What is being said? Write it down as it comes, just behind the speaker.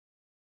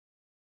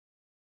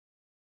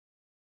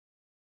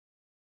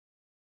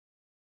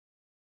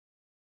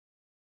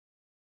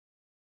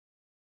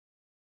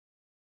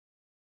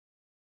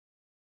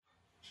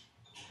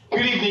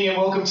Good evening and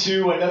welcome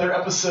to another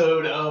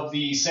episode of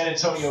the San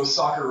Antonio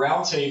Soccer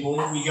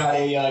Roundtable. We got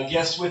a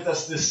guest with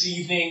us this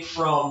evening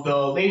from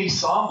the Lady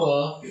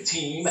Samba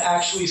team.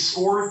 Actually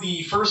scored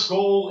the first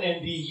goal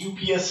in the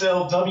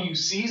UPSLW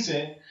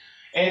season.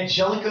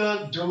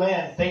 Angelica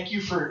Durland, thank you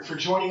for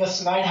joining us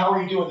tonight. How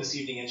are you doing this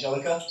evening,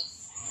 Angelica?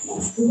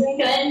 Doing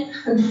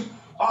good.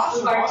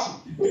 Awesome.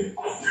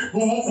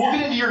 We'll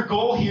get into your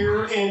goal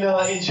here in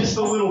just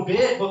a little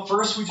bit, but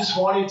first we just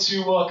wanted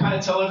to kind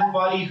of tell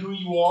everybody who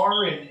you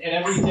are and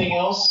everything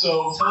else.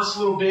 So tell us a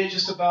little bit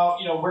just about,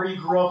 where you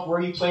grew up,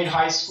 where you played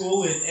high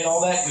school, and all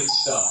that good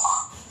stuff.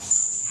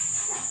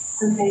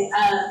 Okay.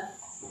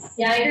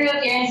 I grew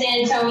up here in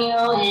San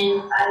Antonio,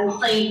 and I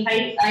played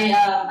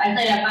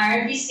at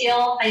Byron B.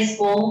 Steele High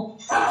School,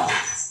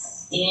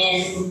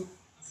 and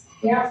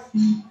yeah.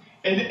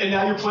 And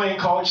now you're playing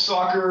college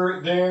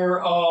soccer there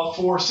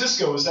for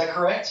Cisco, is that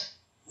correct?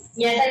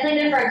 Yes, I played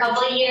there for a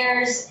couple of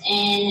years,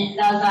 and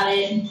that was about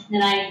it.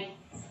 Then I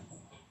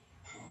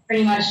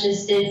pretty much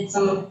just do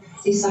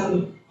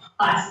some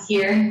classes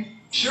here.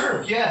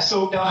 Sure, yeah.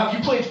 So now have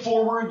you played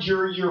forward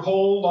your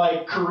whole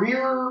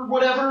career or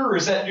whatever, or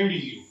is that new to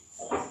you?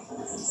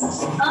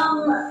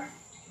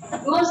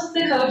 Most of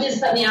the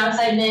coaches put me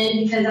outside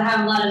mid because I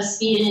have a lot of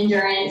speed and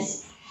endurance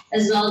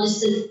as well,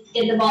 just to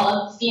get the ball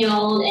up the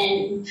field.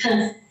 And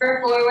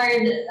for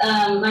forward,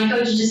 my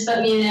coach just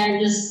put me there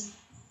just,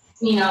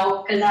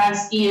 because I have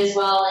speed as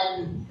well,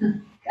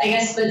 and I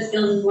guess foot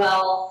skills as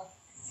well.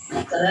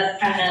 So that's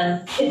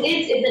kind of,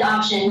 it's an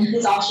option.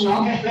 It's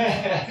optional.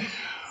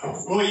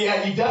 Well,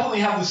 yeah, you definitely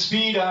have the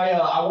speed.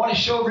 I want to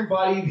show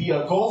everybody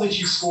the goal that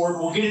you scored.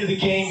 We'll get into the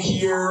game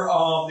here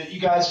that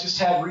you guys just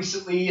had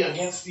recently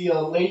against the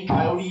Lady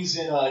Coyotes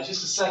in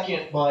just a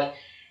second, but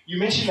you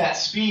mentioned that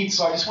speed,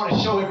 so I just want to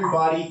show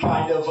everybody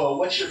kind of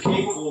what you're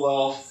capable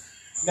of.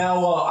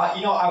 Now,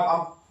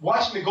 I'm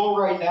watching the goal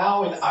right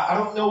now, and I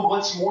don't know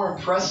what's more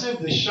impressive,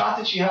 the shot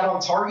that you had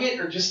on target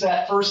or just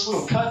that first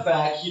little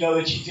cutback, that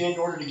you did in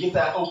order to get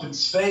that open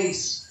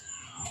space.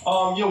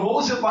 What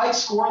was it like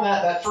scoring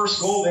that first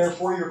goal there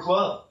for your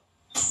club?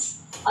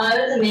 It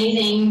was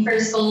amazing.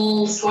 First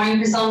goal, scoring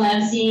for Samba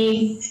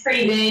FC. It's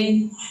pretty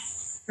big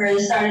for the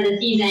start of the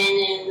season,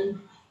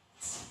 and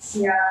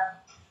yeah.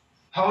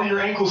 How are your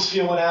ankles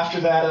feeling after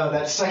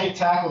that second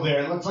tackle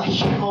there? It looks like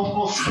you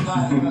almost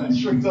got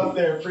tricked up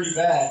there pretty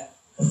bad.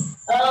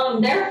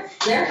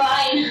 They're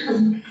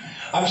fine.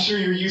 I'm sure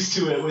you're used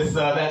to it. With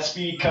that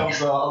speed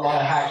comes a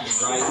lot of hacking,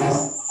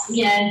 right?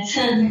 Yes.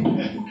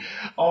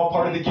 All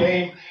part of the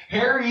game.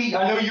 Harry,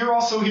 I know you're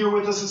also here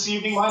with us this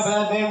evening. My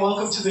bad, man.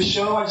 Welcome to the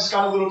show. I just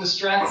got a little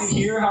distracted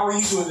here. How are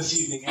you doing this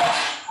evening?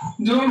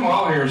 Doing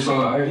well here. So,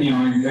 I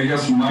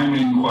guess my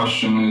main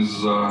question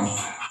is,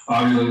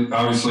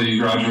 obviously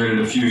you graduated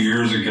a few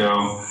years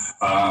ago.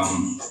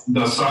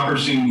 The soccer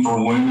scene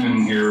for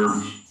women here,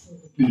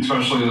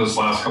 especially this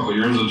last couple of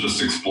years, has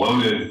just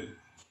exploded.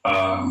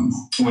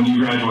 When you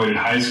graduated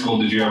high school,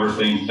 did you ever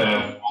think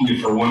that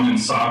for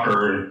women's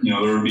soccer,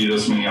 there would be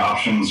this many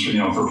options,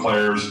 for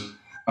players,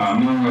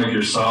 not like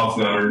yourself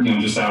that are,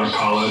 just out of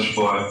college,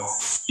 but,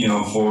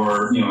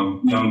 for,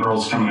 young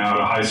girls coming out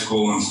of high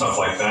school and stuff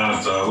like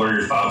that? What are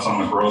your thoughts on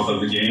the growth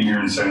of the game here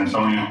in San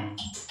Antonio?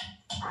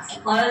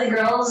 A lot of the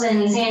girls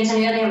in San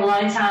Antonio, they have a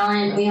lot of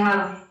talent. We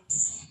have,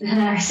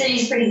 our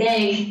city's pretty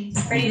big,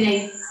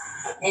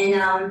 and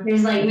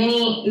there's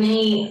many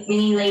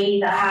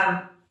ladies that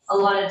have a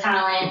lot of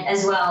talent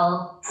as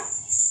well.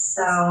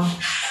 So.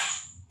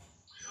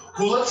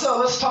 Well,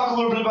 let's talk a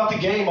little bit about the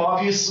game.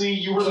 Obviously,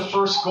 you were the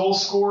first goal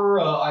scorer.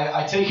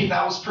 I take it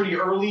that was pretty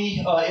early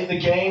in the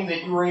game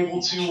that you were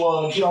able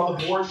to get on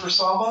the board for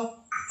Samba.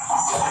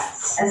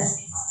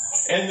 Yes.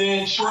 And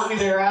then shortly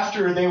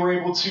thereafter, they were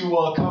able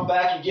to come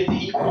back and get the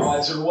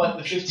equalizer, in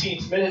the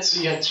 15th minute.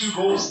 So you had 2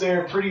 goals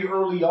there pretty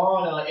early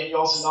on in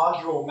y'all's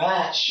inaugural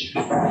match.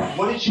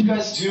 What did you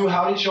guys do?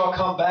 How did y'all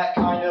come back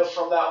kind of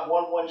from that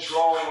 1-1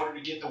 draw in order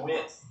to get the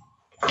win?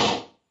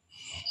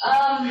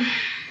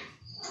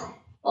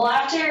 Well,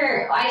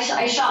 after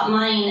I shot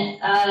mine,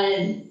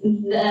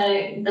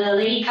 the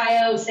Lady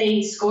Coyotes,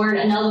 they scored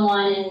another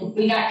one, and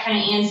we got kind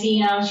of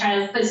antsy, and I was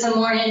trying to put some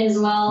more in as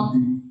well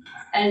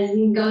as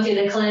we go through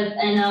the clip.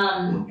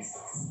 And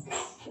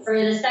for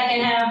the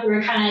second half, we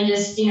were kind of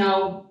just,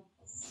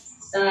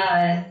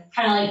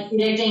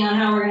 predicting on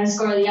how we're going to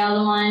score the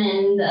other one.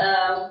 And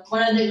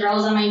one of the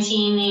girls on my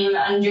team named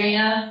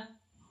Andrea,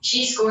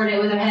 she scored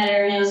it with her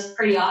header, and it was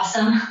pretty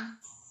awesome.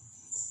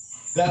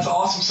 That's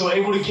awesome. So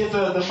able to get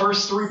the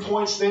first 3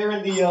 points there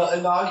in the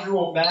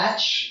inaugural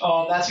match.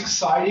 That's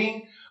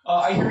exciting.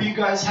 I hear you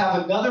guys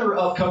have another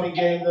upcoming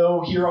game,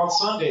 though, here on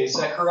Sunday. Is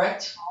that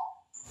correct?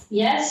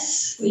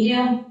 Yes, we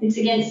do. It's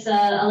against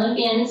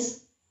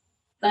Olympians.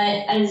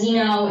 But as you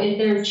know,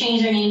 they've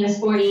changed their name to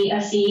Sporty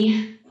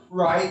FC.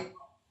 Right.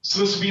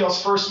 So this will be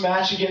y'all's first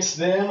match against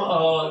them.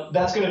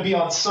 That's going to be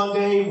on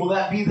Sunday. Will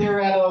that be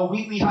there at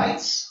Wheatley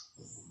Heights?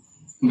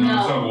 No,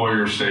 it's at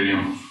Warrior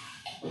Stadium.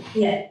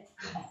 Yeah.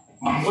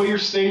 Warrior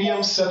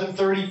Stadium,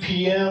 7:30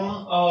 p.m.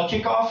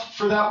 Kickoff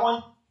for that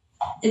one?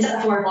 It's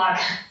at 4 o'clock.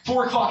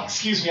 4 o'clock,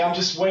 excuse me. I'm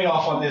just way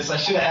off on this. I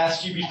should have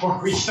asked you before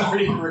we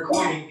started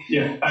recording.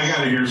 Yeah, I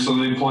got it here. So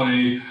they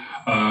play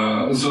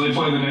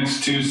the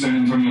next two San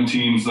Antonio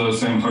teams, the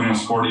San Antonio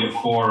Sporty at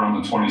 4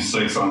 on the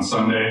 26th on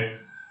Sunday.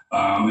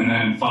 And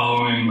then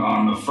following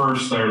on the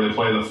 1st there, they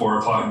play the 4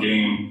 o'clock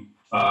game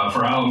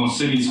for Alamo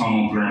City's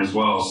home opener as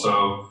well.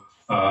 So,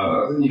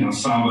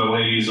 Samba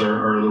ladies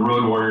are the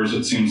road warriors,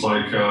 it seems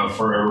like,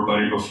 for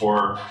everybody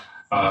before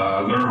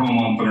their home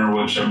opener,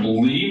 which I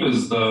believe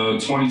is the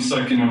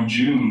 22nd of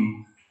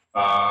June,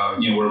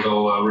 where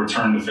they'll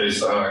return to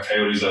face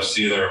Coyotes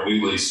FC there at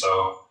Wheatley.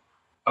 So,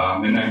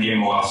 and that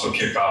game will also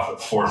kick off at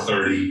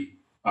 4:30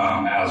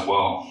 as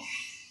well.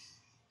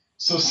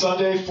 So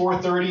Sunday,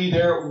 4:30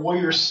 there at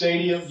Warrior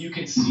Stadium, you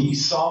can see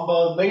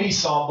Lady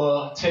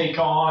Samba take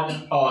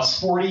on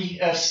Sporty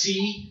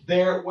FC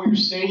there at Warrior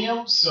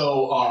Stadium.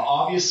 So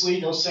obviously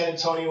no San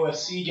Antonio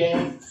FC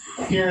game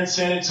here in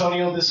San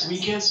Antonio this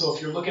weekend. So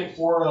if you're looking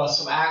for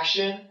some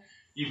action,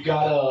 you've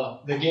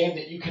got the game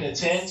that you can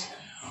attend.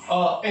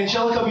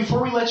 Angelica,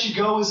 before we let you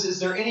go, is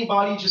there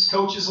anybody, just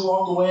coaches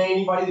along the way,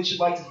 anybody that you'd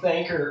like to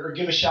thank or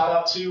give a shout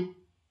out to?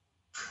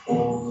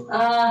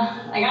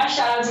 I got a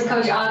shout out to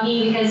Coach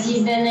Augie because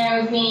he's been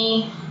there with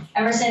me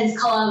ever since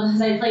club,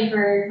 because I played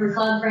for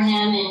club for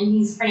him, and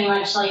he's pretty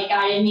much like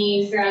guided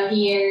me throughout the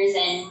years,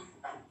 and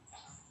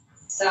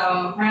so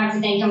I have to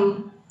thank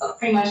him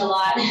pretty much a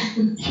lot.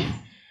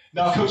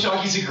 No, Coach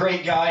Augie's a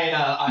great guy,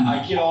 and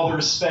I get all the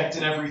respect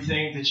and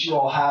everything that you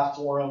all have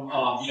for him.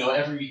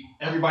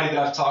 Everybody that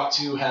I've talked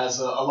to has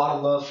a lot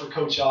of love for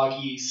Coach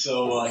Augie,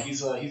 so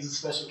he's a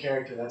special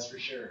character, that's for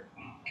sure.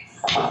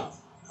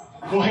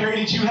 Well, Harry,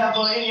 did you have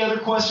any other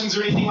questions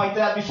or anything like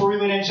that before we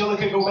let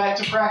Angelica go back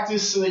to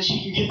practice so that she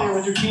can get there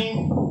with her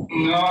team?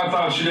 No, I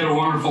thought she did a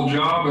wonderful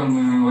job,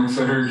 and like I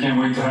said, Harry, can't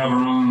wait to have her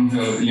on.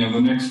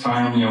 The next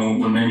time,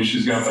 when maybe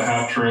she's got the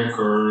hat trick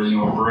or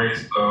a break.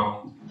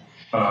 So,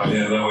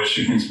 that way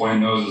she can explain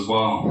those as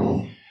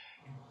well.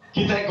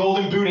 Get that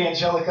golden boot,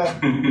 Angelica.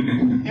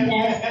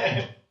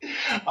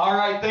 All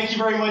right, thank you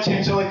very much,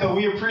 Angelica.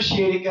 We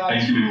appreciate it,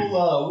 guys. Thank you.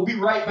 We'll be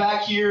right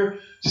back here.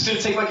 Just going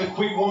to take like a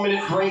quick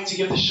 1-minute break to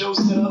get the show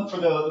set up for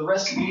the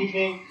rest of the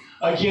evening.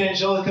 Again,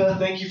 Angelica,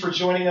 thank you for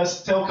joining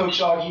us. Tell Coach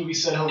Augie we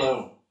said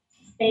hello.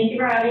 Thank you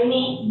for having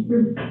me.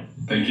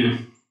 Thank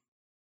you.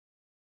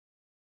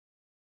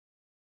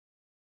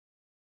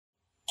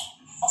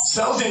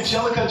 So that was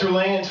Angelica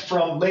Durland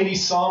from Lady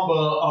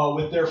Samba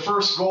with their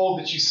first goal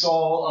that you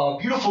saw.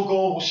 Beautiful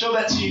goal. We'll show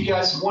that to you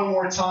guys one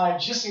more time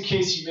just in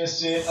case you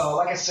missed it.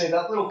 Like I say,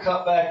 that little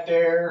cut back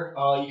there,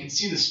 you can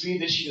see the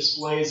speed that she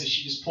displays as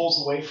she just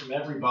pulls away from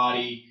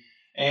everybody.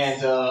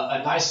 And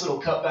a nice little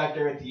cut back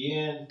there at the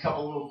end, a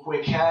couple little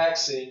quick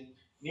hacks, and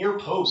near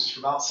post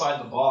from outside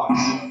the box.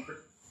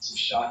 Some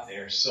shot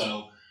there.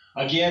 So,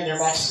 again, their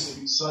match is going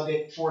to be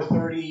Sunday at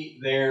 4:30.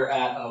 They're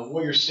at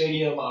Warrior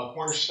Stadium,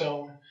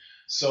 Cornerstone.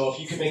 So if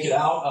you can make it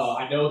out,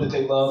 I know that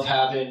they love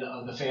having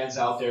the fans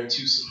out there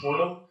to support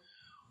them.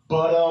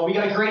 But we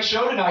got a great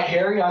show tonight,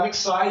 Harry. I'm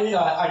excited.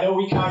 I know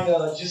we kind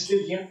of just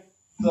did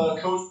the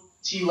Coach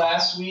T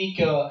last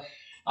week.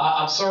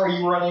 I'm sorry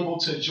you were unable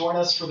to join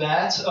us for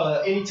that.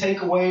 Any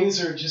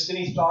takeaways or just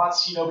any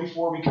thoughts,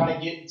 before we kind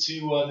of get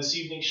into this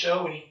evening's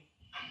show?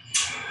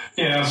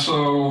 Yeah,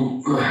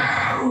 so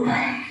how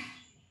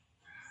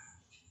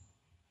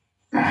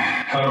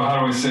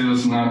do I say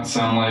this and not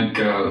sound like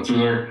through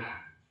there?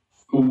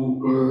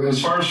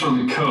 As far as for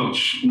the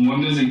coach,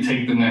 when does he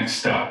take the next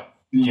step?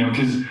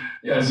 Because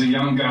as a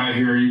young guy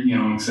here,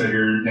 sit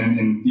here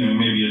and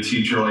maybe a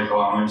teacher like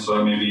Alamo, so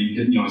that may be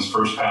his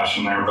first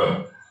passion there.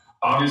 But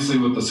obviously,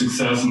 with the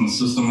success and the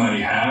system that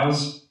he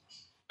has,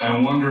 I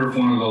wonder if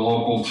one of the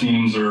local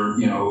teams or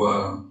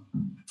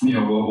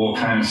will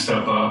kind of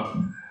step up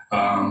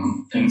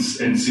and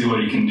see what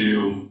he can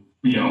do,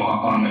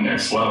 on the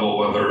next level,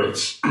 whether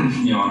it's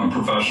on a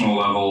professional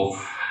level.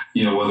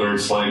 Whether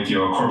it's like, a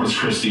Corpus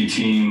Christi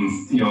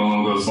team,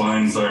 along those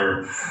lines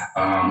there,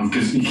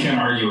 because you can't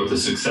argue with the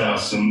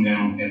success. And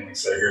like I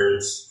said here,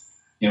 it's,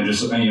 to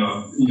me,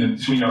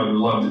 I would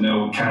love to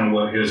know kind of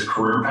what his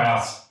career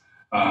path,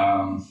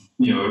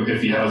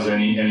 if he has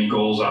any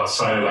goals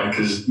outside of that,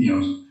 because,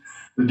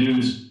 the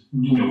dude's,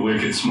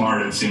 wicked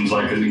smart, it seems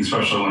like,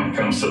 especially when it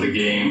comes to the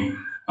game.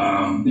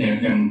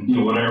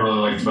 And what I really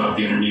liked about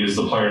the interview is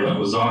the player that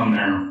was on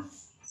there,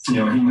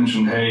 he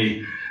mentioned,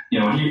 hey, he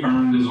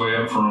earned his way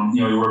up from,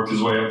 he worked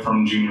his way up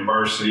from junior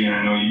varsity. And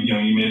I know,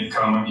 you made the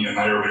comment,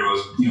 not everybody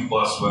was,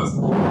 blessed with,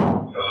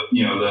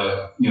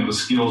 the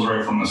skills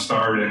right from the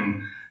start.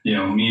 And,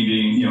 me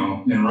being,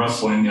 in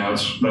wrestling, that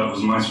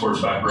was my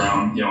sports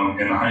background,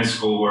 in high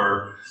school,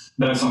 where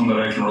that's something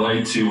that I can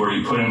relate to, where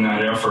you put in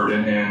that effort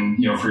and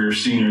for your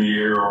senior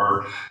year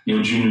or,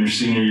 junior,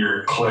 senior year,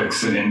 it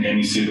clicks and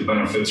you see the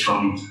benefits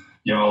from,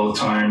 all the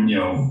time,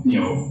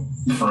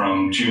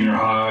 from junior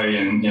high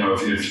and,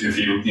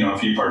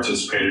 if you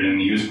participated in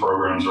the youth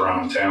programs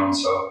around the town.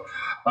 So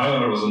I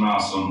thought it was an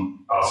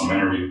awesome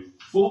interview.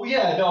 Well,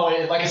 yeah, no,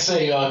 like I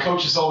say,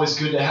 Coach is always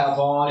good to have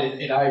on,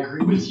 and I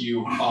agree with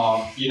you.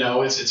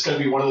 It's going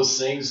to be one of those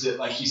things that,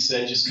 like you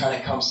said, just kind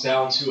of comes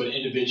down to an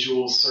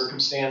individual's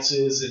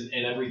circumstances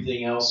and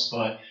everything else.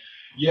 But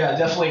yeah,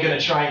 definitely going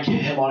to try and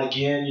get him on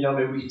again.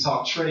 Maybe we can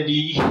talk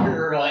Trinity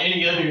or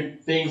any other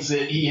things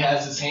that he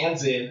has his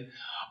hands in.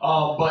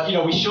 But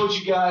we showed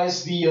you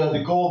guys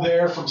the goal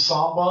there from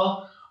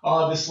Samba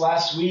this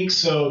last week.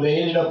 So they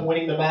ended up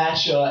winning the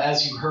match,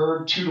 as you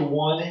heard,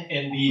 2-1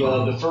 in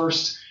the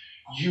first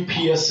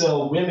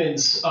UPSL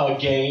women's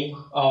game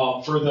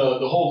for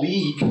the whole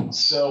league.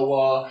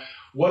 So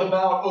what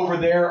about over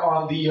there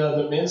on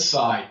the men's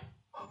side?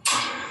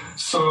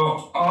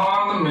 So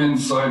on the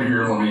men's side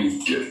here, let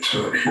me get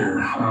to it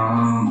here.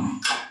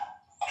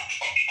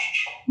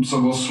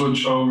 So we'll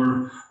switch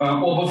over.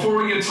 Well,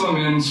 before we get to the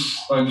men's,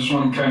 I just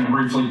want to kind of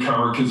briefly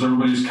cover, because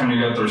everybody's kind of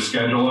got their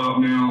schedule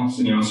out now.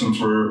 So, since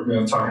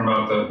we're talking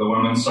about the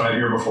women's side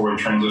here before we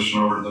transition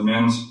over to the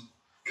men's,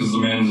 because the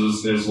men's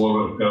is a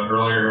little bit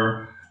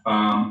earlier.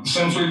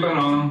 Since we've been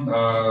on,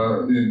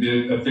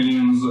 the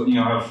Athenians,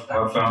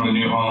 have found a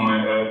new home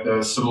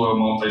at Cibolo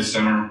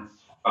Multi-Center.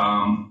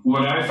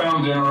 What I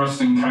found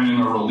interesting kind of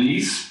in the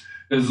release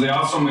is they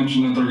also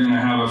mentioned that they're going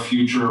to have a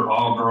future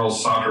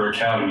all-girls soccer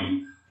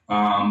academy,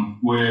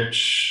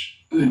 which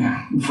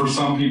for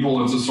some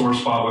people it's a sore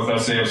spot with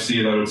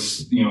SAFC that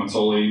it's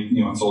only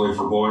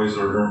for boys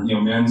or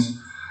men's.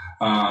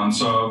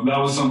 So that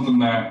was something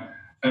that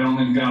I don't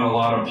think got a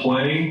lot of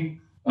play.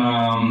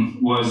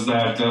 Was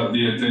that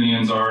the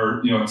Athenians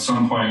are at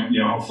some point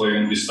hopefully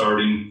going to be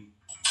starting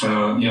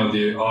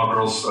the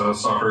all-girls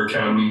soccer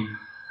academy.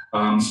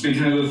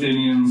 Speaking of the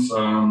Athenians,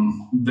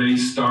 they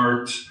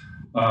start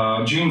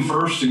June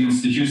 1st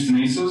against the Houston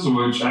Aces,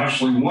 which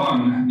actually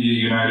won the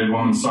United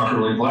Women's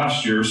Soccer League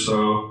last year.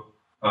 So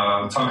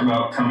talk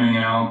about coming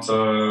out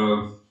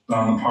on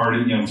the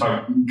party,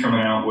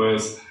 coming out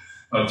with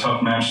a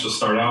tough match to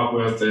start out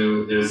with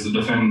is the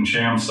defending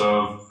champs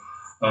of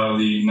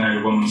the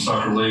United Women's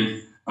Soccer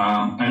League.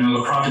 I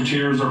know the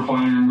Crocketeers are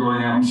planning on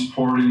going out and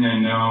supporting. I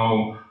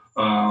know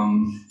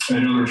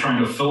they're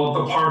trying to fill up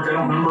the park. I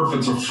don't remember if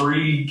it's a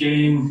free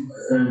game.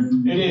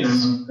 It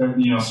is.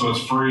 So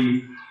it's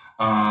free.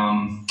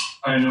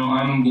 I know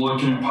I'm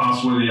looking at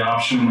possibly the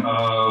option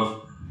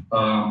of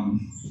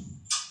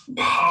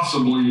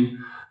possibly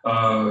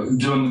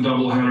doing the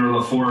doubleheader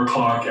of the 4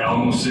 o'clock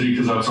Alamo City,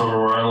 because that's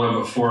over where I live,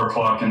 at 4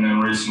 o'clock, and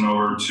then racing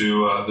over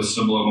to the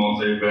Cibolo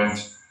Multi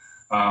event.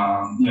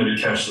 To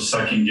catch the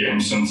second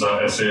game, since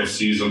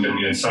SAFC is going to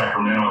be in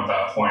Sacramento at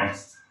that point.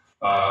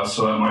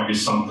 So that might be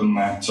something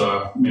that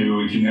maybe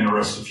we can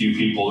interest a few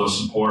people to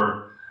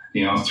support.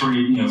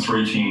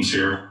 Three teams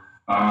here.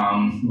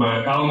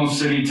 But Alamo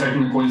City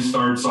technically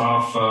starts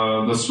off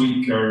this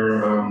week,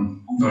 or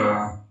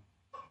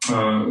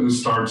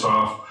starts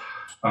off.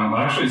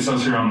 Actually, it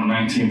says here on the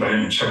 19th. I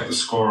didn't check the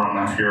score on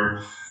that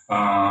here.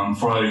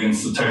 For that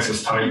against the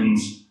Texas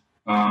Titans.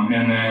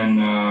 And then,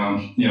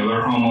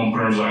 their home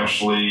opener is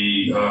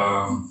actually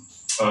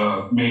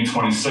May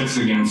 26th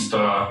against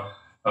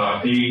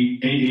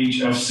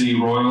AHFC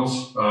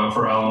Royals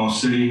for Alamo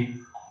City.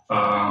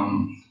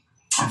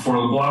 For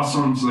the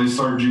Blossoms, they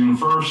start June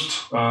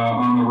 1st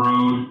on the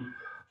road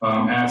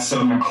at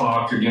 7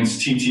 o'clock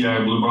against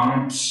TTI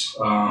Bluebonnets.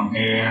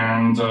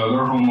 And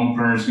their home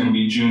opener is going to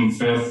be June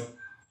 5th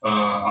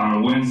on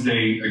a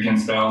Wednesday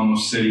against Alamo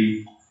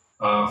City.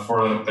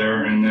 For that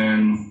there. And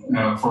then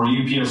for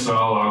UPSL,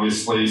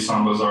 obviously,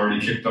 Samba's already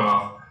kicked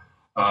off.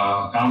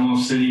 Alamo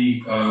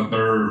City,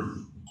 their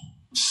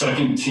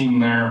second team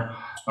there,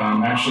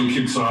 actually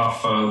kicks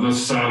off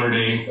this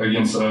Saturday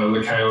against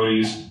the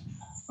Coyotes.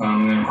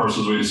 And then, of course,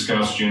 as we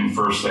discussed, June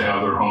 1st, they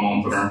have their home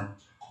opener.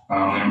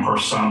 And, of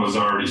course, Samba's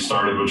already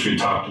started, which we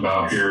talked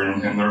about here,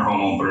 and their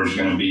home opener is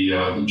going to be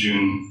the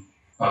June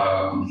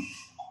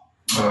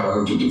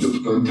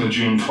the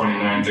June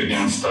 29th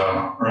against,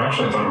 or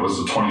actually I thought it was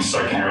the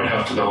 22nd here. I'd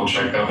have to double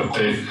check that, but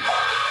I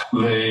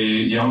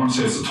want to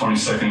say it's the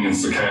 22nd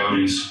against the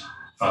Coyotes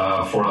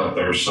for that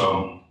there.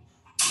 So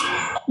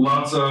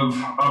lots of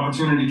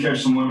opportunity to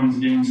catch some women's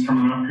games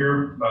coming up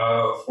here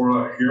for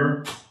that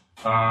here.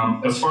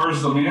 As far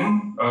as the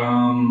men,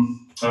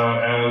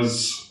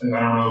 as I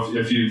don't know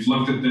if you've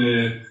looked at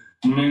the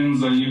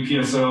men's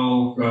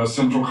UPSL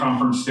Central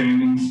Conference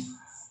standings.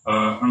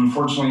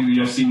 Unfortunately,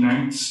 the FC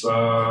Knights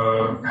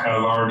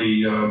have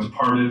already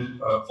departed,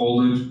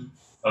 folded.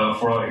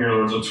 For that here,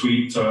 there's a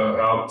tweet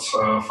out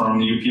from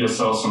the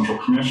UPSL Central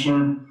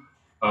Commissioner.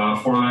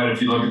 For that, if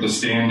you look at the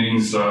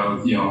standings,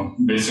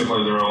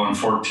 basically they're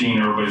 0-14.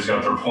 Everybody's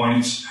got their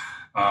points,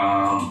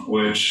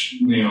 which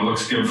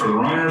looks good for the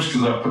Runners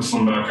because that puts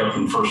them back up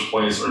in first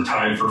place or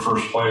tied for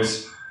first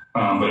place.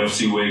 But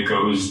FC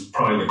Waco is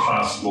probably the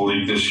class of the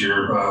league this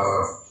year.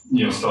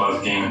 Still has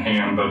a game in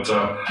hand, but.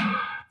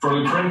 For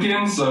the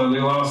Corinthians, they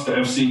lost to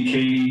Athletic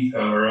Katy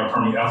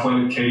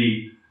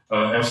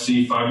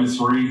FC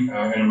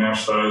 5-3 in a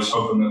match that I was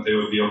hoping that they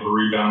would be able to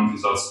rebound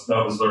because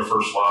that was their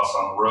first loss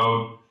on the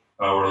road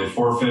where they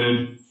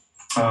forfeited.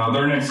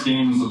 Their next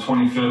game is the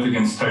 25th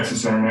against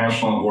Texas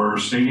International at Warrior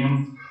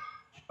Stadium.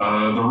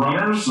 The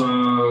Runners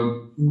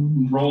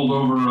rolled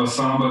over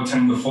Samba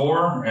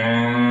 10-4,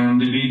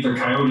 and they beat the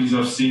Coyotes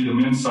FC, the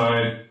men's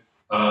side,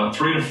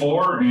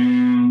 3-4,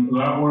 and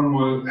that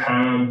one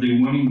had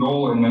the winning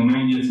goal in the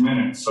 90th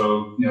minute.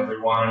 So, they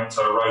won it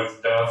right at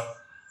the death.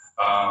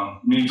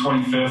 May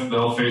 25th,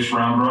 they'll face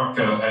Round Rock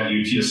at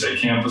UTSA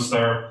campus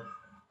there.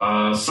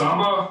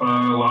 Samba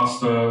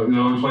lost. They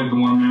only played the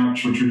one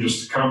match, which we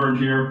just covered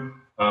here.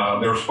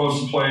 They were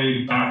supposed to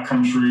play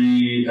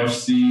Backcountry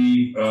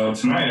FC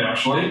tonight,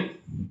 actually,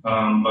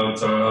 but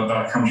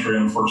Backcountry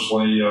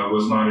unfortunately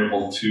was not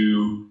able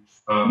to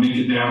make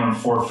it down and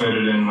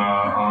forfeited. And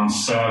on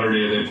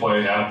Saturday, they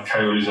play at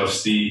Coyotes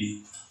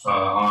FC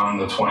on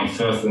the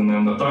 25th. And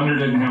then the Thunder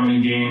didn't have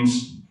any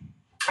games.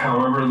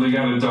 However, they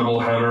got a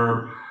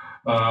doubleheader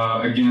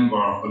a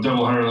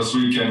doubleheader this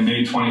weekend,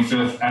 May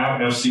 25th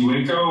at FC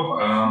Waco,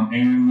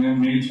 and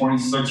then May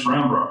 26th,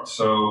 Round Rock.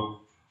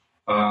 So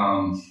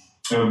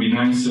it would be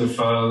nice if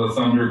the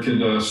Thunder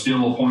could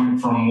steal a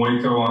point from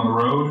Waco on the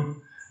road.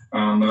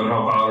 That would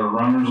help out our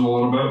runners a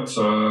little bit.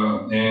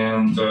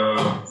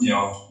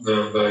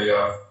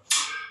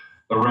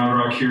 The Round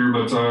Rock here.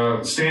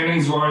 But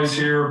standings-wise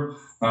here,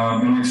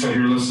 and like I said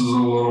here, this is a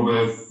little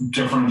bit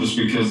different just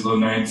because the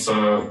Knights,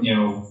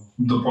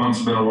 the points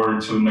have been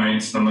awarded to the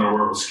Knights no matter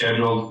where it was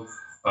scheduled.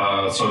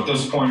 So at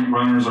this point,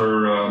 runners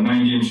are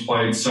 9 games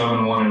played,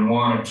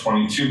 7-1-1 at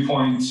 22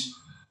 points.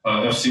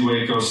 FC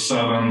Waco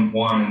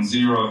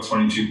 7-1-0 at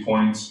 22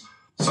 points.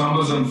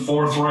 Samba's in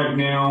 4th right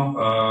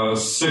now,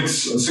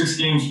 6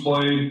 games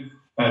played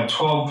at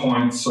 12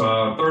 points.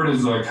 3rd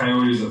is the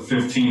Coyotes at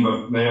 15,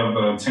 but they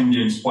have 10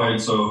 games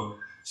played. So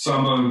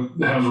Samba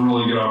has a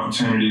really good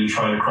opportunity to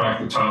try to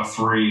crack the top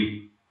 3.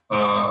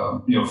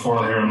 For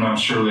here, I'm not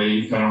sure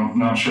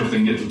if they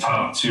can get the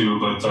top 2,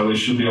 but they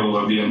should be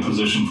able to be in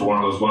position for one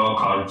of those wild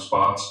card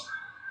spots.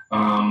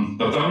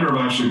 The Thunder have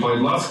actually played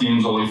less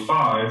games, only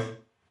 5.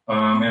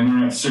 And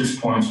they're at 6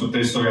 points, but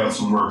they still got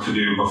some work to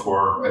do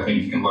before I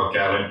think you can look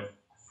at it.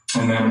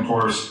 And then, of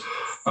course,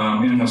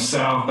 in the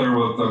South there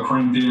with the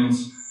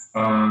Corinthians,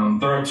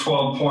 they're at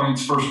 12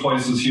 points. First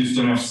place is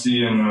Houston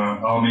FC and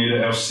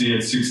Almeida FC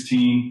at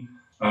 16.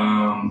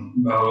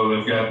 Although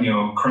they've got,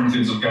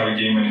 Corinthians have got a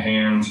game in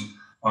hand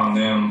on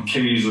them.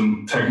 Katie's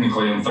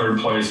technically in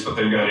 3rd place, but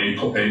they've got 8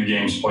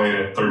 games played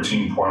at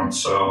 13 points.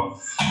 So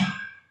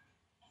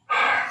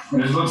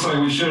it looks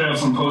like we should have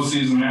some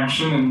postseason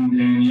action,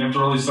 and you have to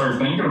really start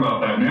thinking about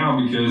that now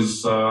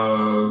because,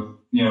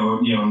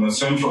 in the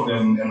Central,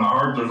 in the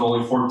Heart, there's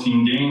only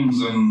 14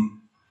 games, and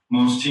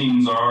most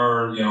teams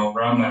are,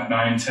 around that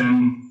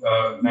 9-10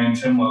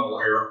 level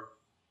here,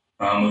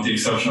 with the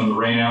exception of the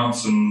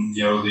rainouts. And,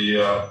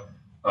 the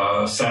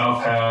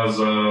South has,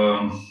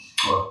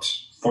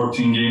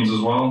 14 games as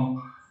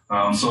well.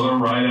 So they're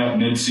right at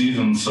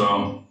mid-season,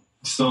 so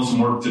still some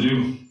work to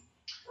do.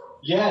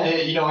 Yeah,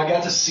 I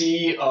got to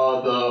see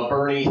the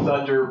Bernie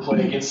Thunder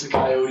play against the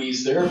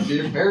Coyotes. They're a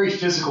very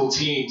physical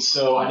team,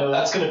 so I know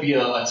that's going to be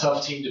a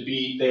tough team to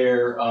beat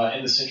there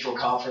in the Central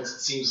Conference, it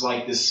seems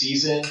like, this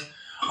season.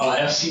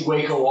 FC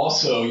Waco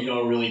also,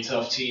 a really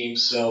tough team,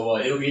 so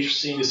it'll be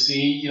interesting to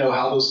see,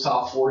 how those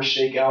top 4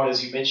 shake out,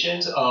 as you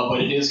mentioned,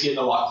 but it is getting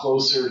a lot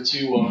closer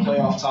to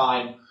playoff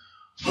time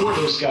for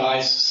those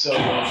guys, so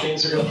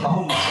things are going to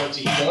probably start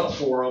to heat up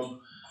for them.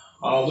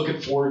 Looking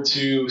forward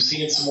to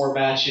seeing some more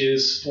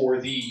matches for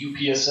the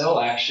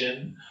UPSL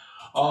action.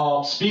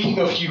 Speaking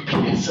of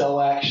UPSL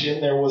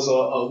action, there was a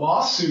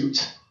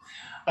lawsuit.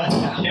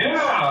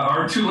 Yeah,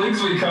 our 2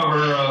 leagues we cover,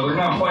 they're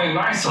not playing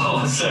nice all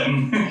of a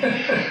sudden.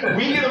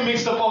 We get them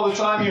mixed up all the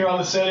time here on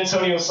the San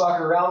Antonio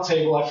Soccer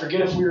Roundtable. I forget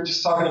if we were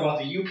just talking about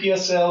the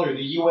UPSL or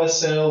the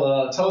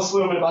USL. Tell us a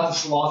little bit about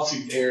this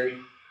lawsuit, Harry.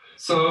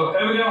 So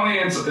evidently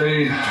it's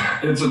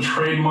a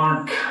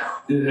trademark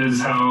is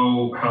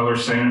how they're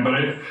saying it, but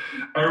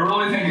I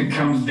really think it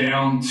comes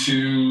down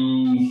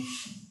to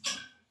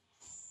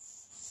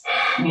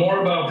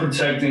more about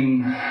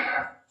protecting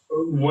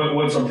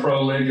what's a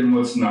pro league and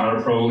what's not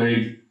a pro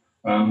league.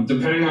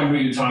 Depending on who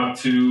you talk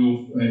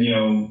to,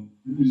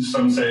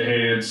 some say,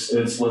 hey,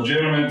 it's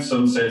legitimate.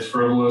 Some say it's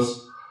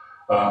frivolous.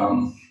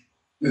 And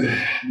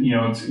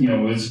there's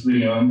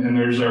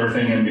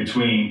everything in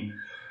between.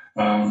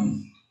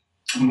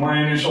 My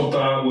initial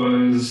thought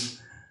was,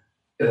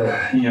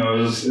 I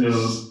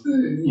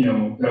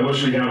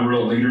wish we had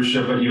real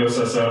leadership at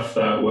USSF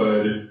that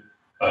would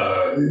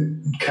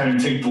kind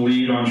of take the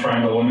lead on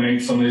trying to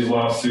eliminate some of these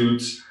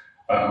lawsuits.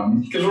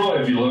 Because really,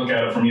 if you look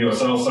at it from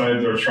USL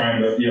side, they're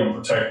trying to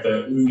protect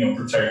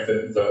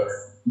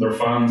their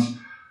funds,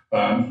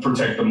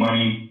 protect the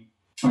money.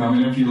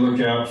 And if you look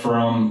at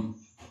from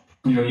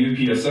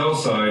UPSL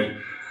side,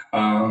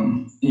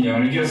 and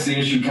I guess the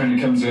issue kind of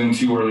comes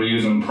into where they're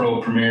using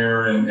Pro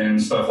Premier and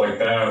stuff like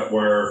that,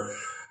 where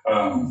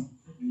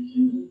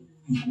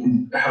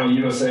how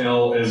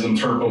USL is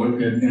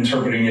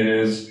interpreting it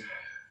is,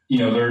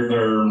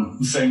 they're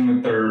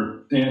saying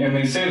that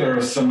they say they're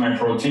a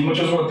semi-pro team, which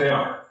is what they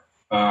are.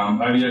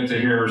 I've yet to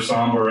hear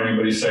Samba or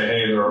anybody say,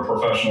 hey, they're a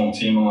professional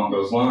team along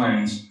those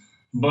lines.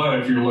 But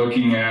if you're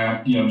looking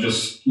at,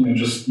 just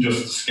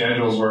the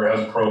schedules where it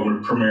has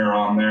Pro Premier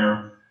on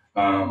there,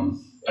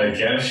 I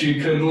guess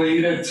you could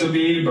lead it to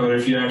be, but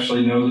if you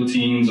actually know the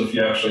teams, if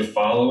you actually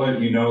follow it,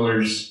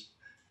 there's,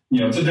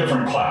 it's a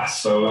different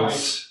class. So right.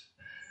 It's,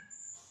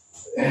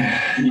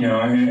 I've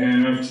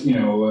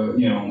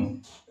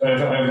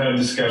had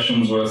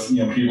discussions with,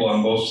 people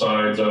on both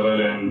sides of it.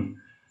 And,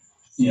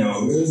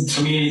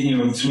 to me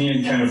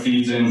it kind of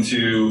feeds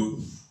into,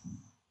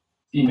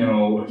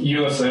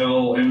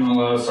 USL,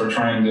 MLS are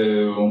trying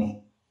to,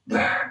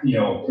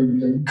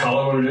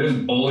 call it what it is,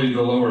 bully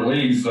the lower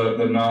leagues,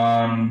 the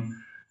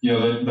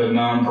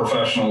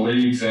non-professional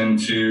leagues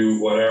into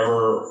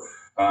whatever.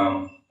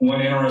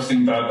 One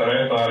interesting thought that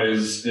I thought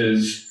is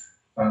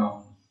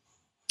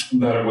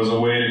that it was a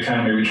way to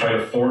kind of maybe try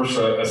to force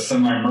a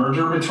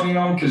semi-merger between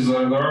them, because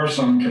there are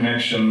some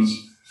connections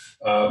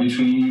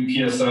between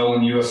UPSL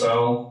and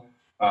USL.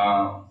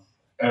 I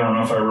don't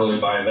know if I really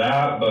buy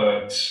that,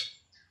 but...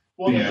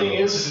 Well, the thing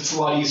is it's a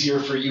lot easier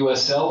for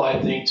USL, I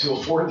think, to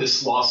afford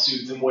this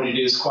lawsuit than what it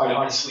is, quite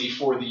honestly,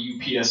 for the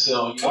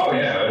UPSL.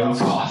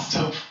 Cost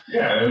of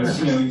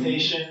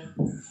representation.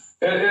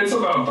 It's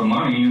about the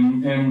money,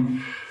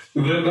 and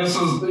this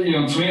is,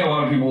 to me, a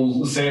lot of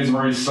people say it's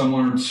very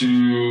similar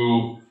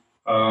to,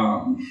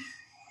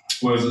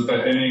 was it the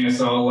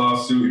NASL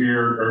lawsuit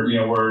here, or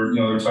where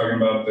they're talking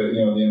about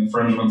the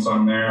infringements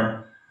on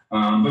there.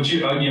 But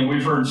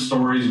we've heard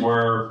stories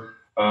where.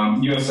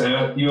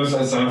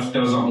 USSF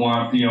doesn't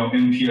want,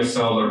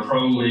 NPSL, their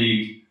pro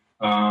league,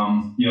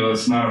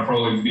 it's not a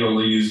pro league to be able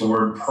to use the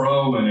word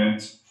pro in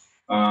it,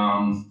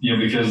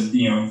 because,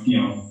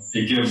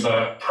 it gives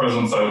that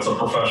presence that it's a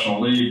professional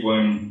league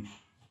when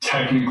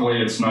technically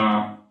it's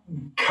not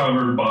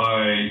covered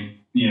by,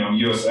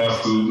 USF,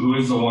 who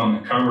is the one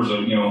that covers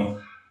it.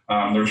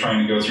 They're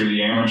trying to go through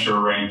the amateur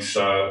ranks,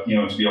 to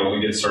be able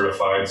to get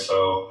certified.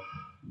 So,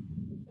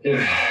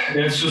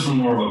 it's just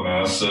more of a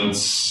mess.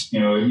 It's,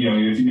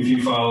 if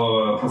you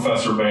follow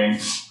Professor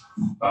Banks,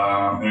 and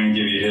I can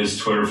give you his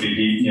Twitter feed,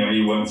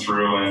 he went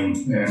through and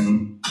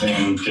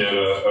did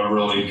a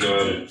really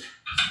good,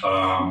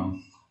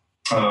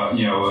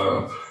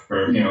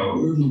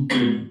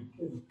 good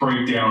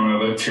breakdown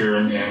of it here.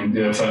 And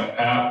it's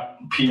at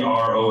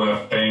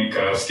PROF Bank,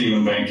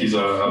 Stephen Bank. He's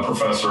a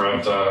professor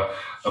at, I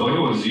believe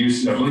it's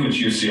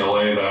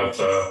UCLA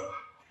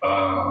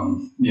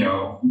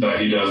that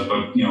he does,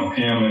 but,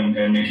 him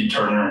and Nikki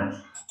Turner,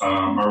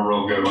 are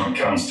real good when it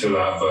comes to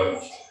that,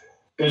 but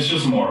it's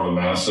just more of a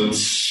mess.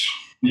 It's,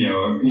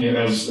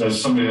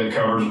 as somebody that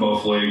covers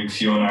both leagues,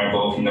 you and I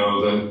both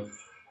know that,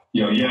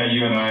 you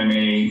and I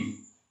may,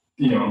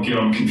 get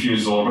them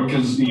confused a little bit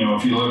because,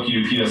 if you look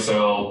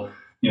UPSL,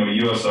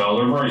 USL,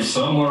 they're very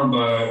similar,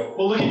 but...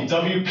 Well, look at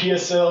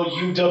WPSL,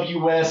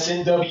 UWS,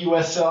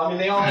 NWSL. I mean,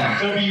 they all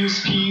have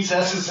W's, P's,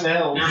 S's, and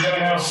L's. You're going to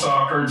have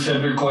soccer,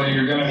 typically.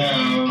 You're going to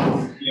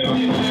have, you're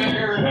going to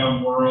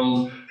have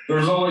world.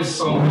 There's always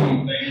so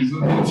many things.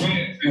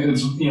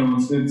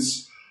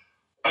 It's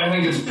I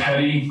think it's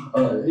petty,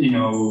 by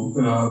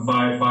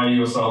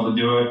USL to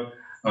do it.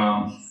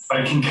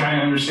 I can kind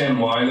of understand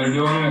why they're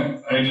doing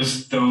it. I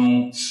just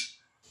don't...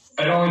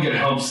 I don't think it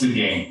helps the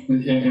game.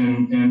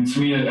 And to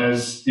me,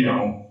 as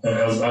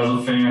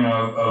a fan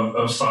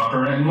of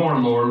soccer and more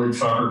lower league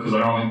soccer, because I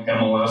don't think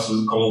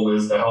MLS's goal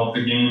is to help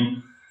the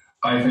game.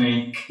 I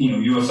think,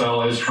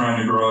 USL is trying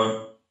to grow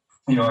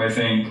it. I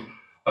think,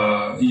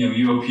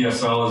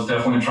 UOPSL is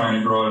definitely trying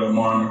to grow it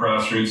more on the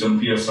grassroots and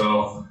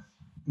PSL.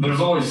 There's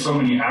always so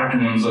many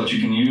acronyms that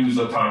you can use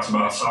that talks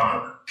about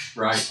soccer.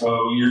 Right.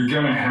 So you're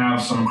going to have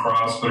some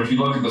cross, but if you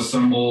look at the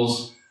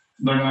symbols,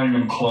 they're not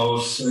even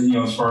close,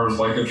 as far as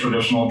like a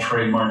traditional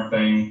trademark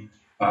thing,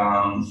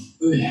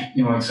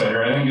 et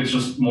cetera. I think it's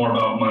just more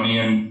about money.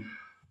 And,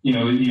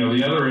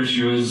 the other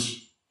issue is,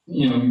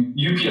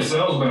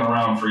 UPSL has been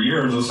around for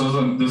years. This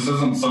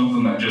isn't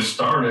something that just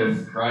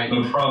started. Right.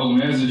 The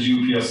problem is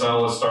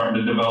UPSL is starting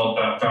to develop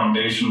that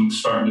foundation,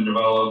 starting to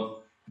develop,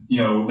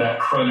 that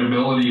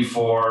credibility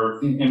for,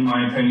 in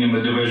my opinion,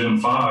 the Division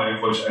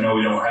 5, which I know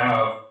we don't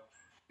have.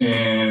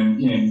 And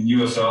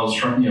USL's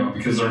trying,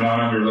 because they're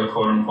not under the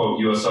quote unquote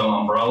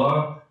USL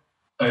umbrella,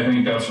 I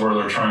think that's where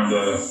they're trying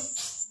to,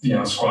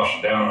 squash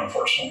it down,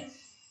 unfortunately.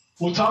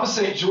 Well, Thomas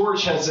St.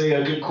 George has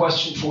a good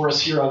question for us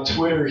here on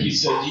Twitter. He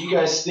said, do you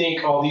guys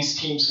think all these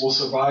teams will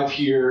survive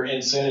here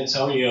in San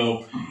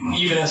Antonio,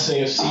 even as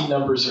AFC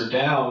numbers are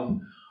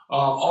down?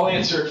 I'll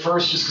answer it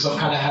first just because I've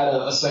kind of had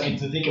a second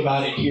to think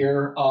about it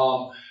here.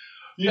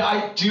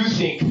 I do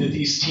think that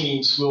these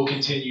teams will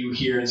continue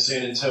here in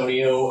San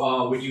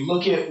Antonio. When you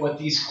look at what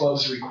these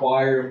clubs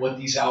require and what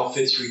these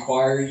outfits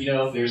require,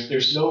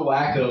 there's no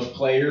lack of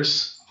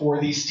players for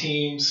these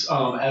teams,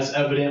 as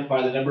evident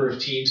by the number of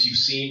teams you've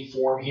seen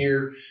form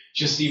here,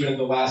 just even in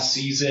the last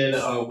season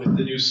with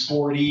the new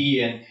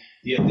Sporty and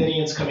the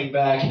Athenians coming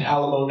back and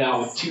Alamo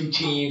now with 2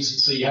 teams. And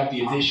so you have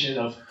the addition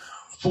of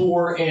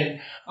 4.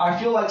 And I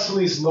feel like some of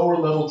these lower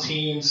level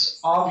teams,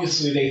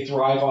 obviously they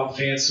thrive on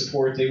fan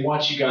support. They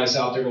want you guys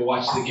out there to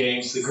watch the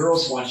games. The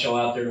girls want y'all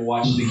out there to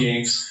watch the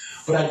games.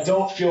 but I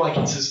don't feel like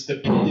it's as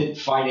dependent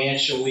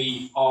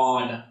financially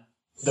on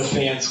the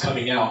fans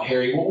coming out.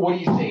 Harry, what do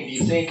you think? Do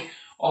you think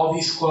all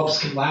these clubs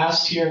can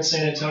last here in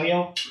San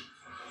Antonio?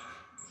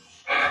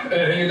 I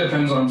think it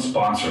depends on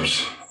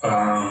sponsors.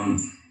 I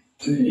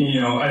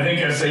think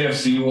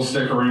SAFC will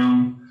stick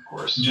around, of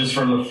course, just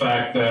for the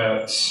fact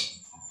that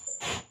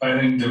I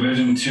think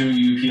Division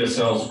II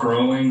UPSL is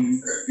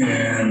growing,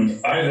 and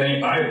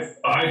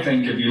I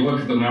think if you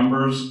look at the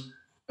numbers,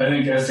 I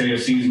think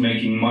SAFC is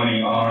making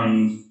money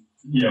on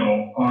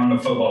the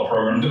football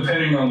program,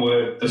 depending on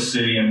what the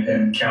city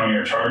and county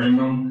are charging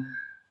them.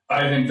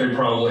 I think they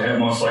probably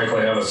most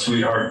likely have a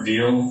sweetheart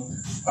deal.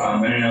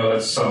 And I know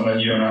that's something that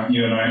you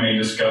and I may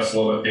discuss a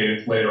little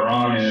bit later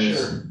on is,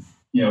 sure.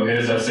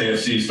 Is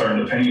SAFC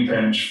starting to penny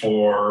pinch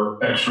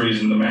for X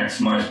reason to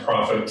maximize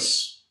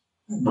profits,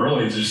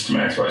 really just to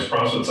maximize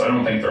profits. I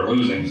don't think they're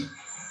losing.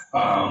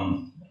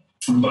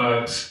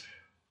 But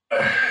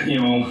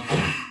I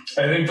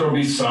think there'll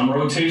be some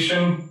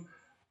rotation.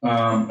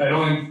 I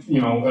don't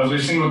think, as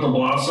we've seen with the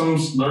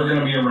Blossoms, they're going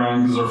to be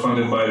around because they're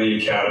funded by the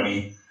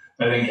academy.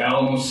 I think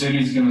Alamo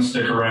City's going to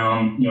stick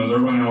around. They're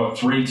running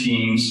 3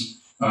 teams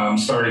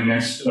starting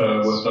next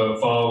with the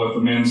fall with the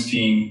men's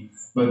team,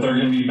 but they're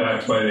going to be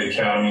backed by the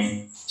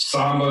academy.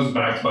 Samba's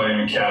backed by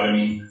an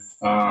academy.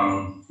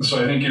 So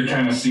I think you're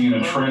kind of seeing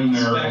a trend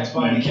there. Backed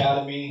by an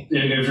academy.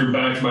 If you're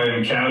backed by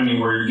an academy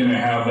where you're going to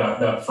have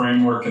that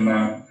framework and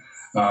that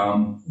I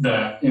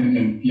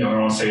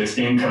don't want to say it's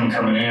income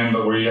coming in,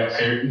 but where you have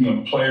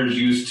players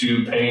used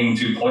to paying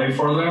to play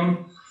for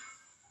them,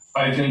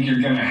 I think you're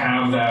going to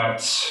have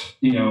that.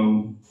 I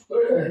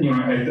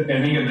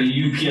think at the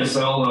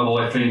UPSL level,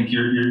 I think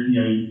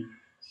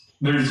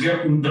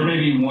there may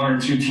be 1 or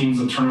 2 teams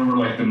that turn over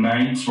like the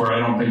Knights, where I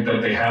don't think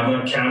that they have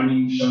that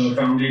academy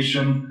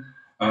foundation.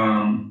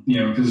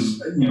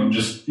 Because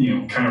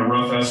kind of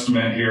rough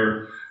estimate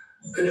here,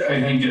 I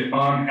think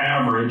on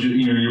average,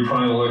 you're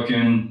probably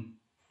looking.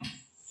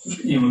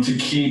 To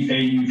keep a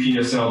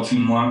UPSL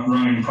team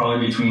running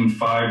probably between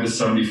 5,000 to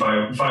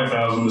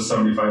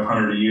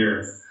 7,500 a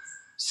year.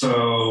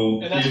 So,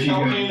 and that's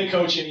without paying the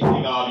coach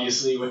anything,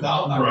 obviously.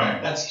 Without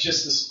right, that's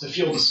just to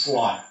field the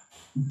squad.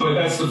 But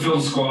that's the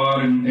field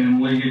squad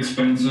and league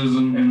expenses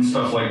and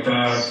stuff like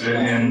that,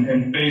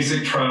 and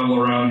basic travel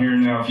around here.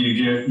 Now, if you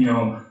get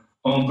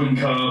Open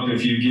Cup,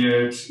 if you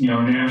get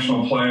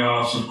national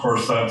playoffs, of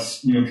course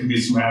that's could be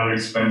some added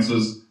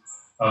expenses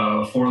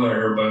for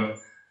there, but.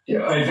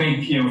 Yeah, I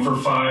think for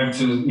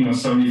 5,000 to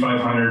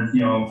 7,500,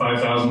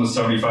 5,000 to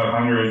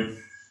 7,500,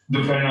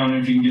 depending on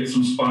if you can get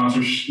some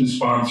sponsors, if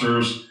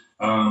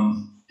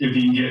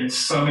you can get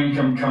some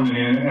income coming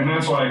in, and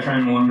that's why I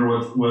kind of wonder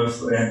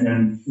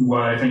and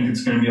why I think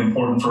it's going to be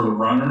important for the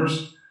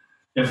runners,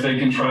 if they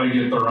can try to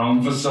get their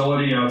own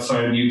facility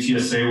outside of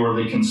UTSA where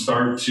they can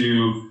start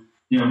to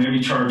maybe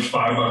charge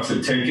 $5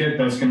 a ticket.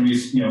 That's going to be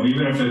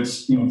even if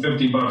it's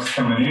 $50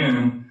 coming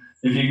in.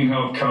 If you can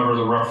help cover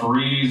the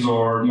referees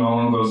or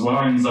along those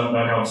lines,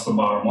 that helps the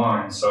bottom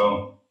line.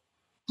 So,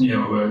 I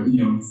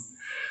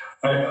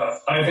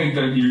think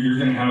that you're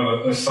going to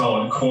have a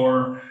solid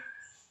core.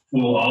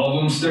 Will all of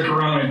them stick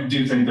around? I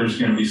do think there's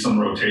going to be some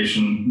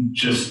rotation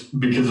just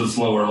because it's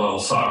lower level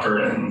soccer,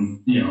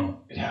 and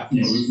it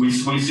happens. We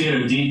see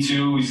it at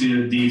D2, we see it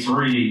at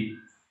D3.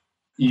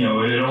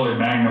 It only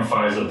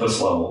magnifies at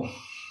this level.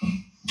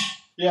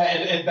 Yeah,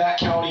 and Bat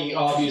County,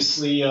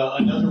 obviously,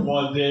 another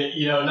one that,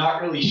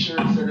 not really sure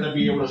if they're going to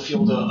be able to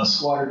field a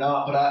squad or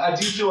not. But I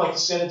do feel like the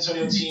San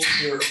Antonio teams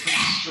are pretty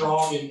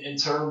strong in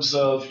terms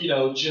of,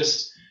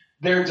 just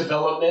their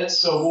development.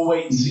 So we'll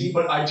wait and see.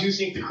 But I do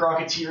think the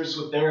Crocketeers,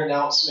 with their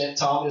announcement,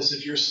 Thomas,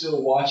 if you're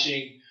still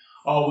watching,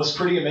 was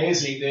pretty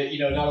amazing that,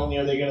 not only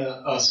are they going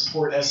to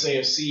support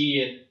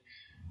SAFC and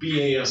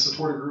be a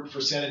supporter group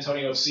for San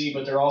Antonio FC,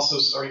 but they're also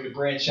starting to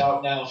branch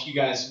out now, if you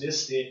guys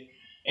missed it,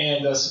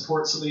 and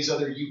support some of these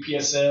other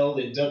UPSL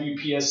and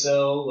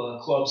WPSL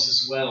clubs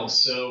as well.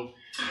 So,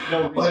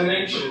 I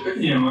think,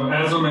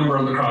 as a member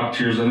of the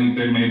Crocketeers, I think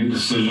they made the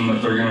decision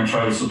that they're going to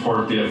try to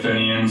support the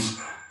Athenians.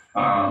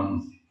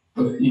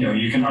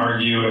 You can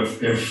argue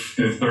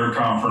if their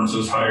conference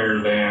is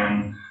higher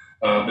than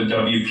the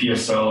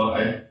WPSL.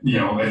 I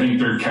think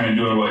they're kind of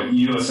doing what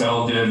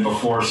USL did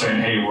before,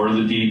 saying, "Hey, we're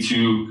the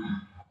D2."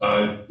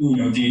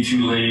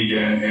 D2 league,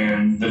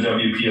 and the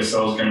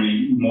WPSL is going to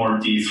be more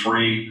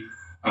D3.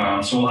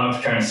 So we'll have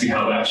to kind of see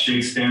how that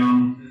shakes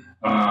down.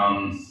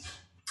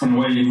 In a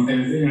way,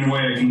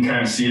 I can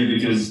kind of see it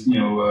because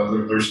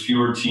there's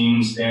fewer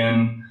teams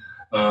in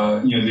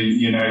the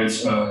United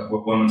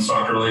Women's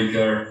Soccer League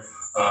there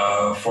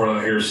for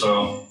that here.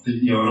 So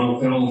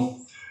it'll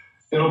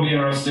be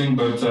interesting.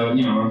 But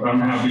I'm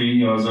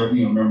happy as a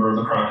member of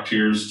the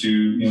Crocketeers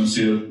to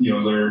see that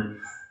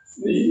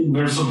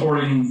they're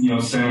supporting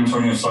San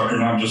Antonio soccer,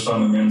 not just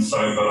on the men's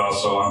side, but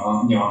also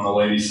on the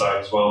ladies'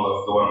 side as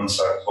well, the women's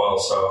side as well.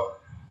 So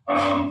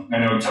I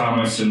know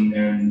Thomas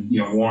and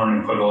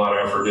Warren put a lot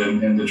of effort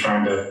into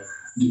trying to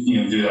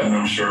do that. And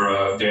I'm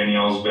sure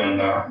Danielle's been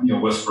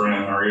whispering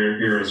in our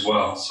ear as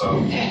well. So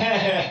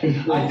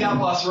I doubt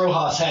Las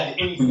Rojas had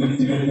anything to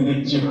do with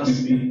it.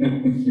 Trust me.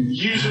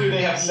 Usually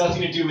they have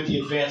nothing to do with the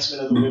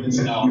advancement of the women's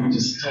now. I'm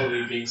just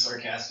totally being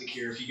sarcastic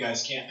here. If you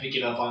guys can't pick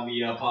it up on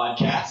the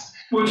podcast,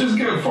 which is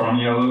good for them.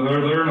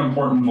 They're an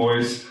important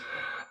voice.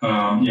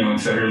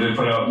 Etc. They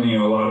put out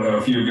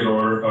a few good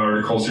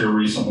articles here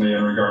recently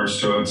in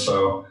regards to it.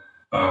 So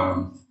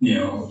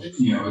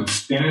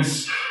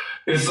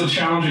it's a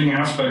challenging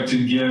aspect to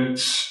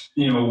get.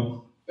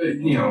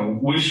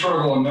 We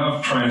struggle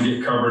enough trying to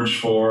get coverage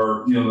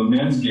for the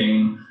men's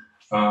game.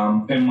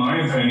 In my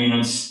opinion,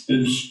 it's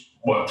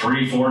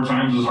 3-4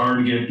 times as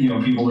hard to get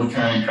people to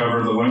kind of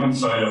cover the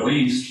women's side at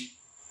least.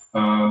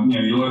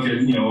 You look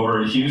at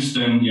over at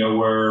Houston,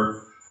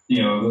 where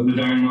the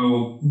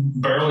Dynamo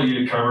barely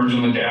get coverage,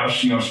 and the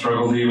Dash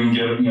struggle to even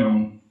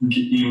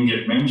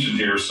get mentioned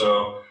here.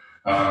 So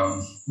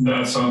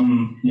that's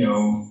something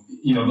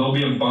there'll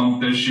be a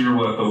bump this year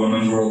with the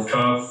Women's World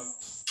Cup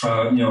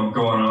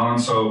going on.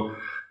 So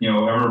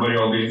everybody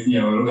will be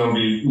they'll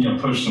be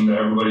pushed into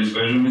everybody's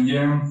vision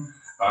again.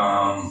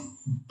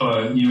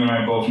 But you and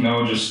I both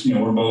know,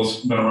 we're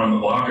both been around the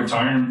block a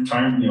time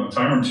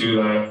or two,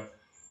 that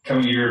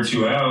coming a year or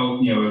two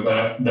out,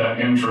 that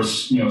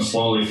interest,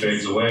 slowly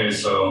fades away.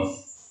 So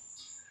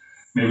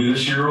maybe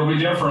this year will be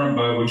different,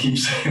 but we keep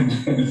saying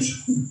it.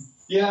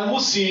 Yeah, and we'll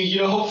see.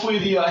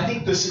 Hopefully I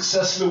think the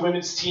success of the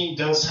women's team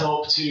does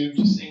help to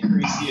just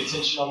increase the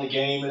attention on the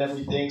game and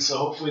everything. So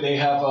hopefully they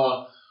have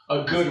a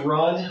good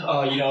run.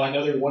 I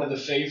know they're one of the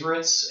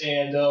favorites,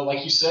 and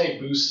like you say,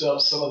 boost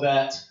up some of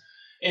that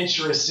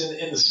interest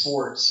in the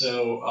sport.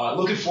 So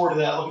looking forward to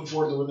that. Looking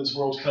forward to the Women's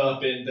World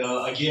Cup. And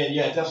again,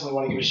 definitely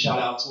want to give a shout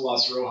out to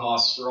Las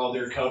Rojas for all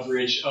their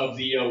coverage of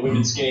the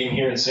women's game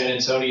here in San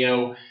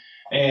Antonio.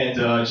 And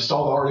just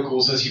all the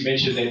articles, as you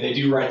mentioned, they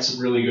do write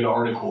some really good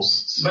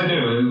articles. So. They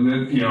do.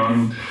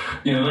 And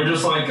they're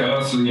just like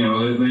us.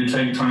 They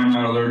take time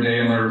out of their day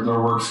and their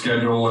work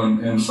schedule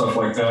and stuff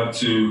like that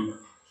to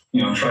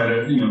try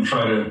to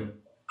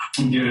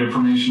get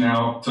information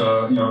out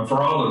for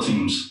all the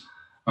teams.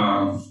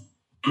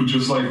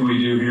 Just like we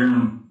do here,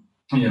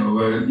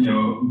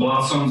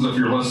 Blossoms, if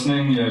you're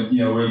listening,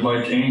 we'd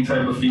like any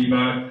type of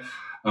feedback.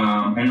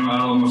 I know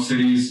Alamo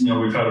Cities,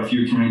 we've had a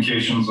few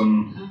communications,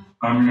 and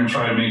I'm going to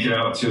try to make it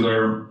out to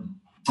their,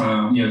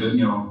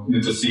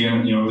 to see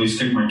them, at least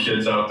take my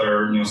kids out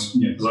there, because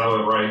I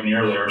live right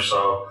near there.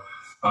 So,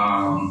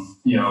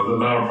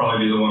 that'll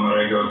probably be the one that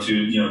I go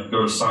to,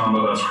 go to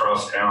Samba, that's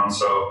across town.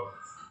 So,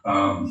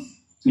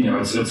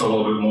 it's a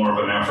little bit more of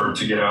an effort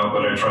to get out,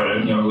 but I try to,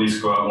 at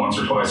least go out once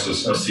or twice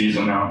a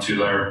season out to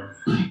there.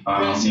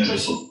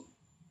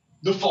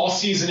 The fall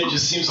season, it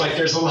just seems like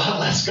there's a lot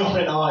less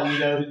going on,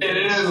 It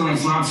is, and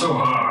it's not so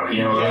hot.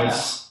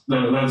 That's the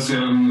other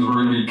thing, is we're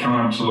going to be coming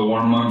up to the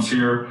warm months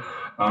here.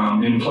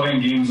 In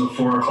playing games at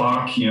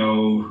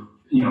 4:00,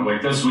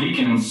 like this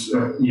weekend's,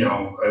 I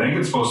think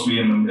it's supposed to be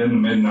in the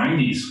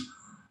mid-90s.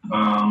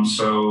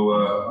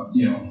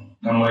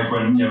 Unlike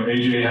when,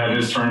 AJ had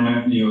his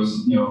tournament, it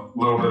was, a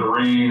little bit of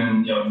rain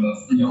and, in the,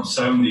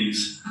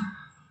 70s.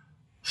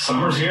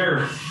 Summer's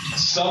here.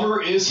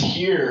 Summer is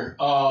here.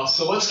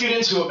 So let's get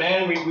into it,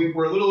 man.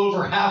 We're a little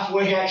over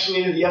halfway actually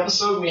into the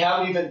episode. We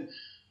haven't even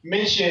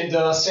mentioned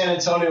San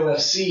Antonio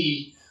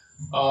FC.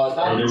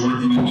 Are they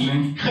worth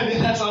mentioning?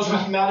 That's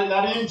not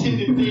an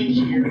intended thing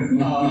here.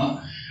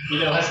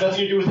 Has nothing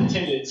to do with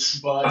attendance,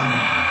 but.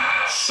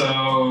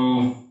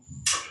 So,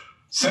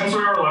 since we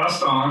were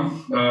last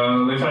on,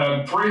 they've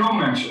had 3 home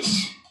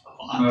matches.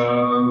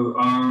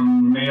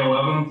 On May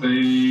 11th,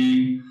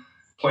 they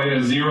played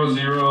a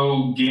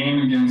 0-0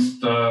 game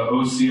against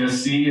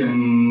OCSC,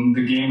 and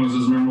the game was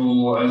as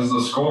memorable as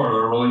the score.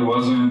 There really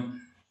wasn't.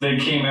 They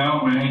came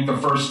out, and I think the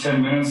first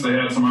 10 minutes they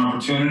had some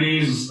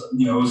opportunities.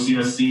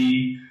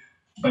 OCSC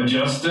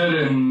adjusted,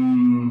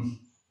 and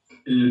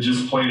it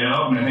just played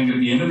out. And I think at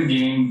the end of the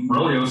game,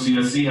 really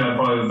OCSC had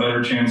probably the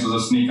better chances of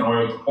sneaking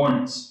away with the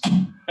points.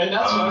 And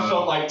that's what I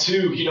felt like,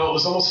 too. It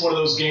was almost one of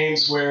those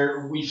games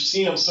where we've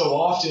seen them so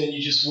often,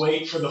 you just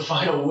wait for the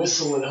final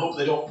whistle and hope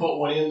they don't put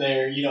one in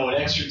there, an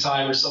extra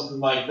time or something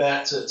like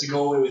that to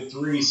go away with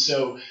 3.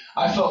 So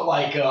I felt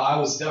like I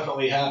was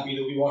definitely happy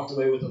that we walked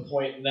away with a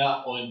point in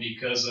that one,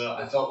 because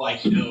I felt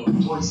like,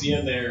 towards the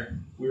end there,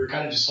 we were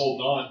kind of just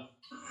holding on.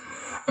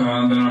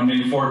 And then on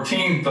May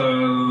 14th,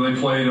 they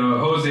played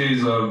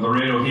Jose's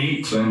Laredo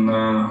Heat. And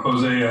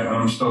Jose,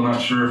 I'm still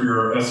not sure if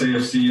you're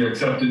SAFC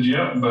accepted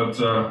yet, but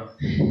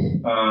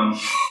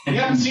we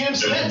haven't seen him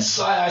since.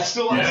 I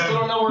still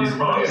don't know where he's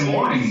probably in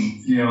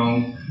mourning,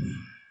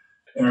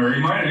 or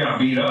he might have got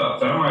beat up.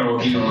 That might have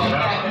been what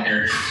happened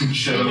here.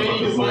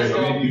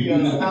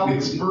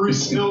 Alex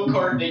Bruce milk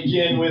carton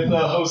again with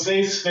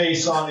Jose's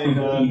face on it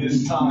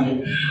this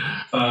time.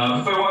 They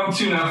won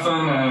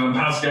 2-0.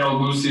 Pascal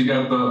Busi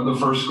got the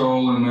first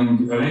goal, and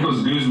then I think it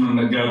was Guzman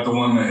that got the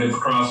one that hit the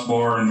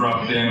crossbar and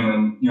dropped in,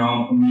 and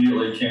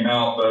immediately came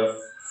out. But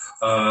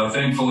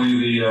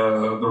thankfully the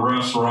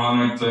refs were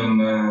on it,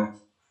 and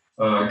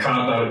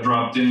caught that it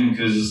dropped in,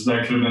 because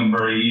that could have been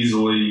very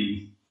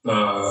easily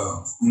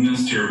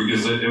missed here,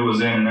 because it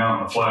was in and out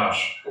in a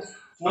flash.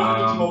 Well,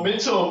 with the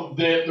momentum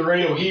that the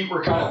Radio Heat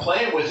were kind of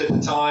playing with at the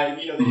time,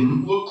 they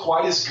didn't look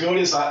quite as good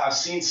as I've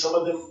seen some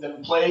of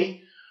them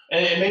play.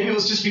 And maybe it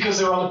was just because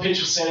they were on the pitch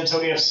with San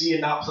Antonio FC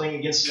and not playing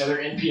against another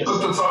NPS. But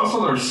that's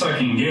also their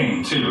second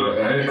game, too.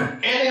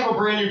 And they have a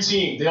brand new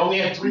team. They only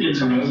had 3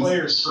 returning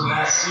players from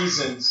last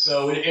season,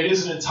 so it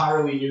is an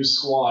entirely new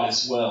squad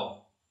as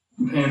well.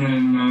 And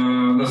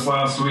then this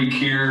last week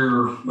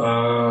here,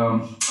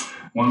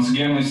 once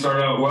again, they start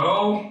out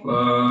well.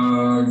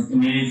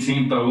 May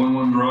 18th, a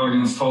 1-1 draw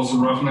against Tulsa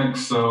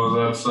Roughnecks. So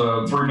that's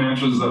 3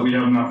 matches that we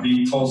have not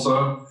beat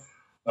Tulsa.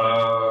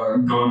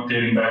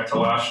 Dating back to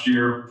last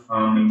year.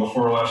 And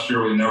before last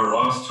year, we never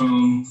lost to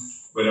them.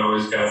 We'd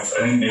always got, I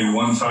think, maybe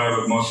 1 tie,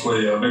 but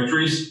mostly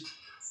victories.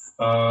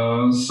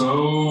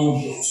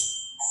 So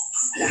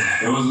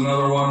it was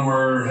another one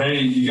where, hey,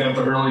 you got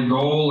the early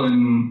goal,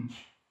 and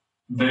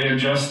they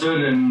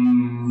adjusted,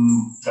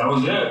 and that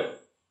was it.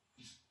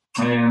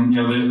 And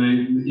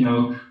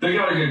they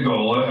got a good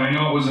goal. I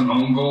know it was an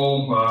own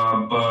goal,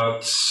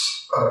 but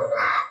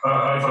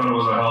I thought it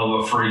was a hell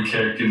of a free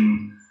kick,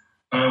 and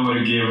I would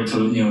have gave it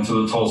to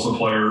the Tulsa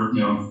player.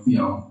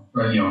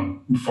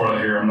 Before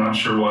that here, I'm not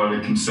sure why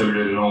they considered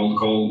it an old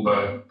goal,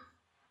 but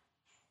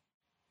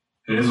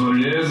it is what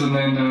it is. And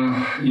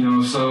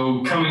then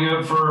so coming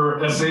up for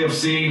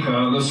SAFC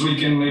this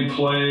weekend, they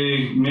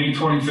play May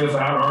 25th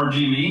at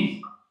RGV.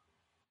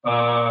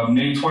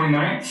 May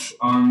 29th,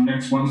 on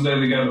next Wednesday,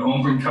 they got an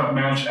Open Cup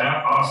match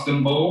at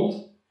Austin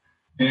Bold.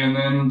 And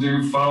then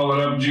to follow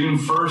it up, June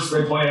 1st,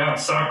 they play at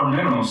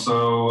Sacramento.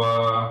 So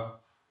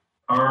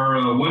our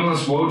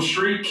winless woe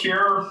streak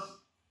here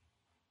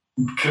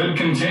could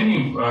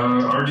continue.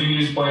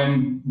 RGV is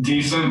playing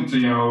decent.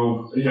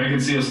 I can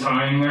see us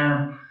tying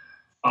there.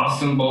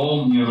 Austin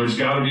Bold, there's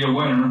got to be a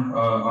winner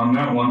on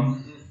that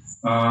one.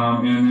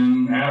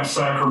 And then at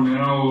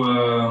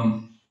Sacramento,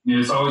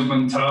 it's always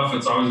been tough.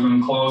 It's always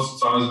been close.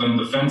 It's always been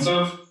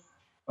defensive.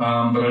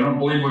 But I don't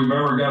believe we've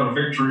ever got a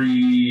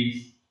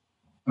victory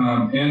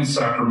in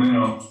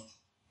Sacramento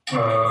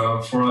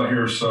for that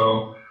here.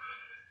 So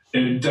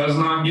it does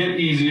not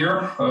get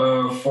easier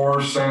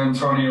for San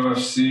Antonio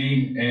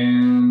FC.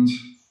 And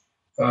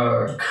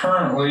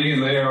currently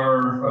they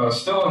are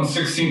still in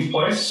 16th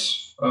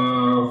place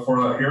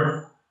for that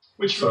here.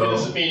 Which really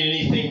doesn't mean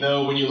anything,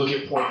 though, when you look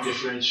at point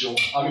differential.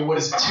 I mean, what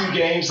is it, 2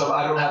 games?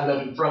 I don't have it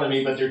up in front of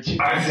me, but they're 2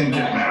 games. I think it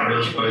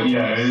matters, but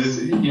yeah,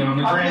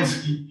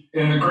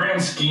 in the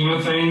grand scheme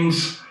of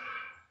things,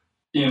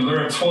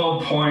 they're at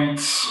 12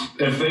 points.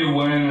 If they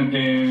win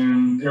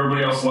and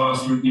everybody else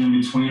lost in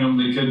between them,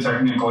 they could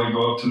technically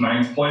go up to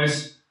 9th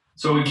place.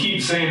 So we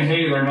keep saying,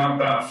 hey, they're not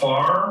that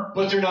far.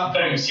 But they're not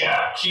that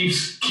gap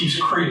keeps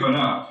creeping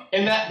up.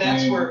 And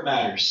that's where it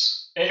matters.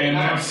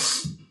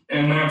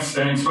 And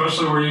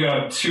especially where you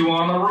got 2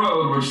 on the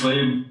road, which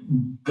they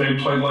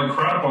played like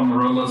crap on the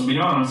road, let's be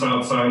honest,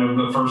 outside of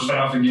the first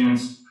half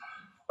against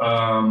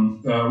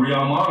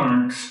Real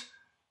Monarchs.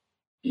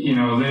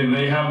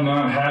 They have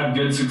not had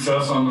good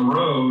success on the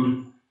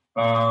road.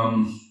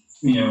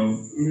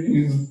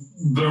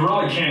 They're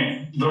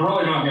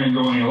really not going to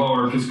go any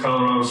lower, because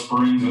Colorado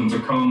Springs and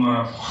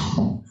Tacoma,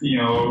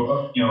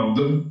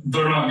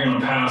 they're not going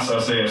to pass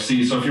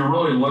SAFC. So if you're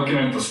really looking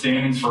at the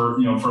standings for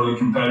the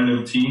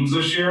competitive teams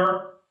this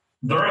year,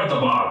 they're at the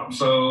bottom.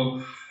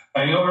 So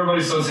I know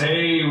everybody says,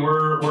 hey,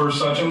 we're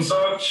such and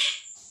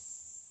such.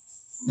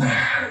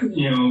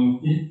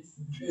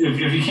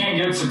 If you can't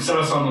get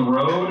success on the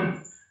road,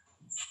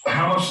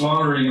 how much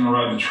longer are you going to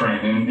ride the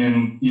train?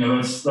 And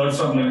that's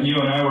something that you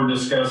and I were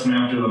discussing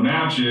after the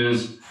match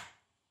is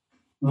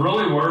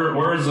really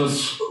where is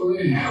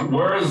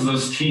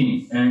this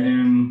team?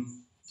 And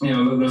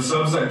the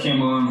subs that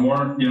came on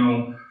weren't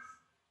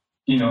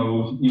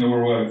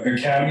were what,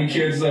 academy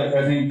kids that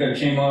I think that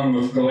came on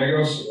with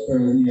Gallegos.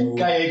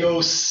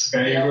 Gallegos,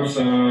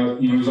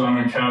 who's on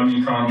an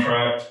academy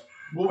contract.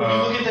 Well, when you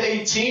look at the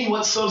 18,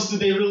 what subs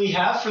did they really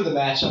have for the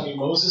match? I mean,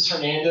 Moses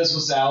Hernandez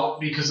was out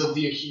because of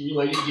the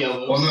accumulated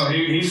yellows. Well, no,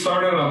 he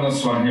started on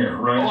this one here,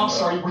 right? Oh, I'm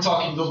sorry. We're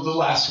talking the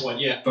last one,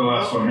 yeah. The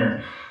last one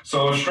here.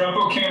 So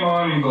Estrepo came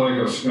on and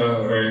Gallegos,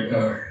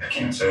 I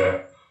can't say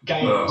that.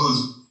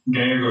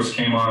 Gallegos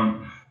came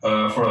on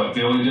for that.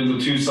 They only did the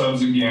 2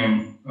 subs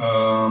again,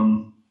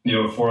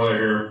 for that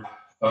here.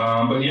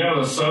 But yeah,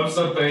 the subs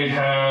that they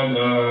had,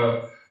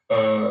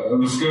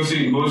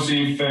 Viscosi,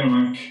 Busi,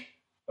 Fenwick,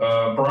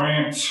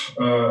 Bryant,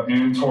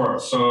 and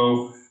Torres.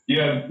 So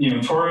yeah,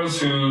 Torres,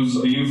 who's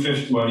a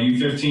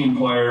U15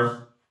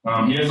 player,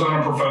 he is on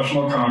a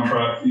professional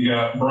contract. You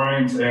got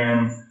Bryant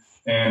and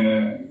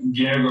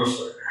Gallegos.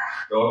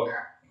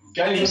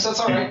 Gallegos, that's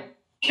all right.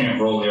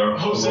 Can't roll the R.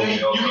 Jose,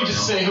 you can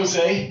just say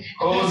Jose.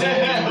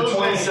 Jose,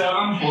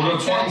 27. We'll go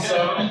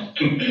 27.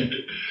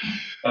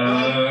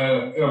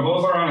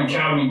 Both are on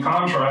academy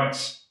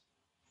contracts,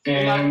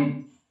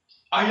 and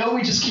I know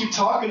we just keep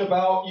talking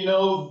about,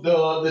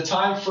 the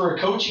time for a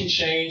coaching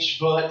change,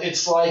 but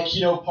it's like,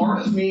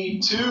 part of me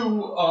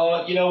too,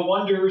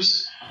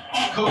 wonders,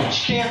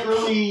 coach can't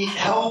really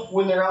help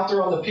when they're out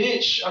there on the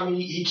pitch. I mean,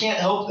 he can't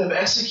help them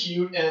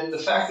execute, and the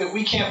fact that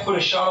we can't put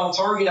a shot on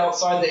target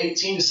outside the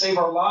 18 to save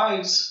our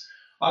lives,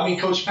 I mean,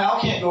 Coach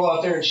Powell can't go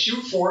out there and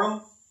shoot for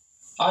them.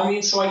 I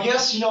mean, so I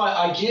guess,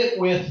 I get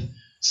with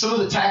some of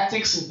the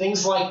tactics and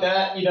things like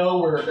that,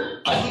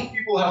 where I think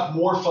people have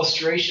more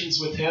frustrations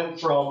with him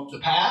from the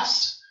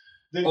past.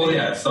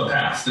 It's the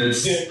past.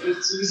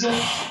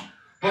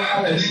 But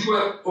I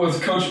think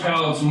with Coach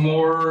Powell, it's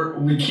more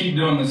we keep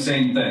doing the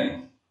same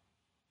thing,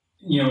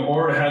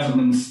 or it hasn't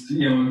been,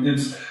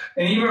 it's,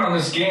 and even on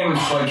this game,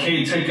 it's like,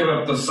 hey, take it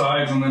up the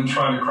sides and then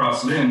try to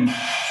cross it in.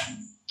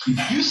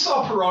 You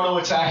saw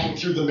Perano attacking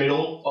through the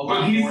middle.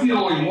 But he's the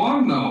only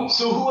one, though.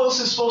 So who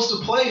else is supposed to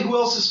play? Who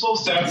else is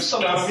supposed to do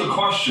something? That's the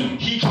question.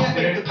 He can't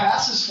make the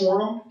passes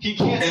for him. He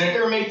can't sit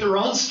there and make the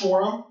runs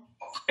for him.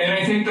 And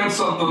I think that's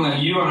something that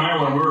you and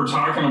I, when we were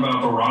talking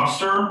about the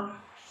roster,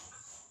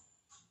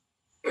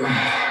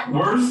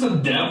 where's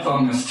the depth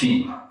on this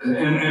team?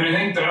 And I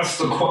think that's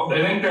to me,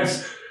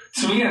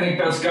 I think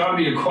that's got to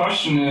be a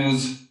question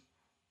is,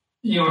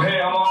 hey,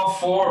 I'm all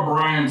for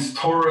Bryant,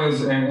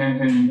 Torres,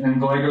 and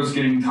Gallegos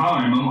getting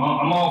time.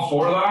 I'm all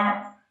for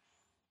that.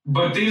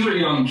 But these are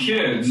young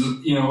kids.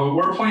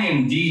 We're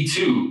playing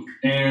D2.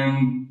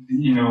 And,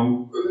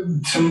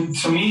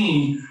 to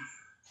me,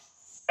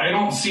 I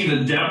don't see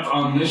the depth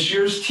on this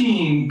year's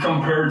team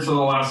compared to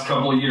the last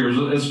couple of years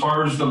as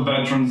far as the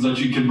veterans that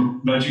you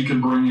could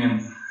bring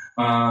in.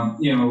 I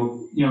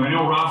know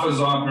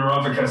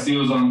Rafa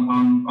Castillo's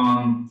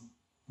on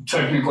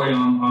technically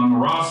on the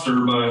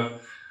roster,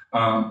 but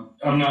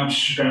I'm not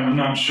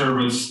sure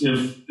if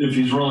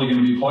he's really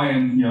going to be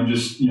playing.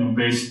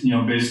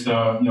 Based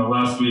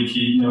last week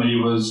he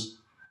was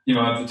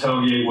at the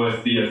tailgate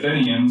with the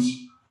Athenians,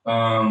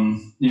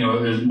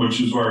 which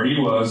is where he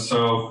was.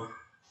 So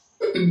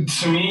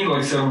to me,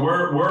 like I said,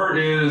 where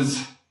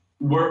is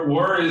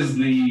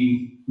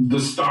the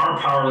star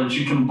power that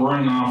you can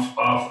bring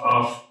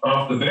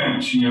off the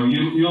bench?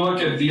 You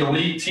look at the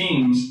elite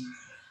teams,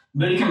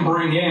 they can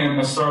bring in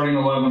a starting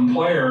 11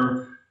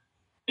 player.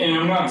 And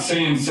I'm not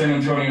saying San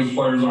Antonio's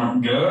players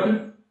aren't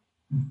good,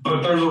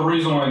 but there's a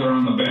reason why they're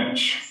on the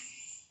bench.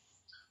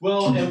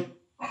 Well, and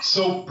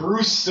so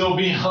Bruce still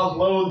being on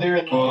loan there.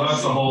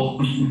 That's the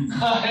whole.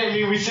 I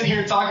mean, we sit here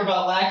and talk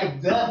about lack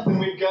of depth, and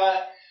we've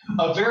got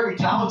a very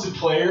talented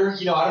player.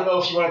 I don't know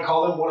if you want to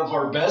call him one of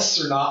our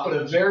best or not, but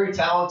a very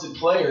talented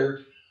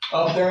player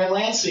up there in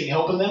Lansing,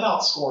 helping them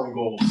out scoring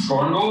goals.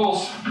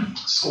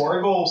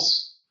 Scoring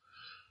goals.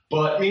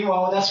 But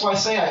meanwhile, and that's why I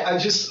say I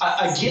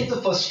get the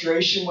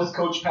frustration with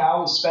Coach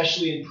Powell,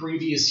 especially in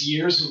previous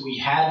years when we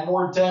had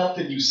more depth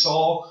and you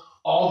saw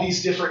all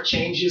these different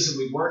changes and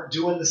we weren't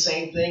doing the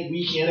same thing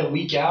week in and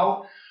week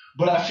out.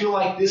 But I feel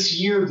like this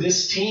year,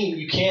 this team,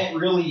 you can't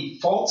really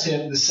fault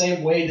him the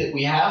same way that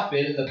we have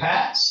been in the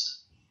past.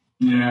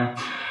 Yeah.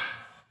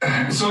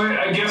 So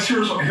I guess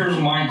here's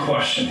my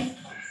question.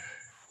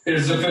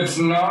 Is if it's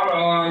not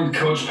on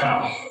Coach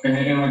Powell,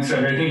 and like I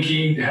said, I think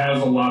he has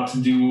a lot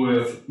to do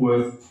with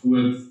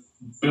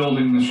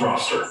building this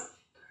roster.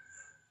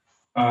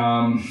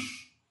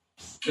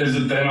 Is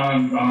it then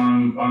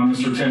on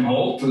Mr. Tim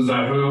Holt? Is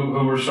that who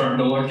we're starting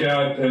to look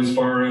at as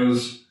far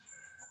as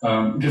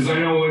because I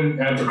know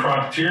at the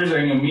Crocketeers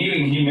annual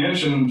meeting he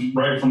mentioned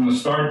right from the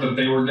start that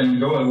they were going to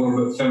go a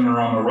little bit thinner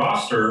on the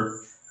roster,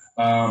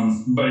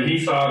 but he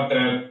thought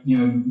that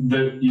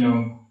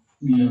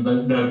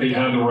that they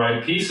had the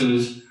right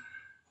pieces,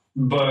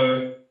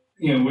 but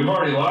we've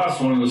already lost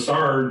one of the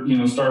star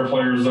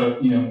players that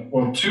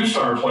two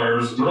star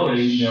players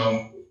really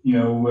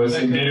with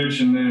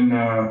Didic and then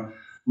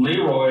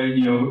Leroy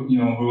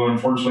who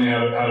unfortunately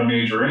had a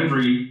major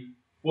injury.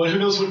 Well, who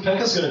knows when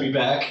Pekka's going to be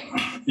back?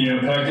 Yeah,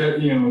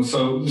 Pekka.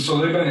 So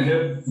they've been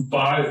hit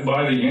by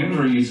the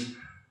injuries,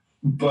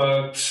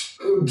 but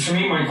to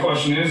me, my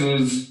question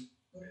is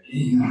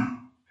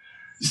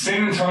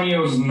San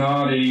Antonio is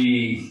not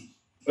a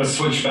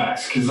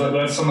switchbacks, because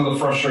that's some of the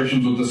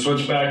frustrations with the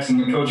switchbacks, and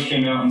the coach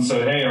came out and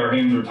said, hey, our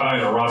hands are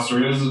tied, our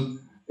roster is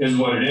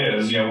what it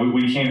is,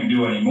 we can't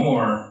do any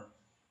more.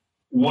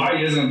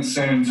 Why isn't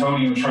San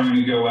Antonio trying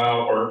to go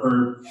out,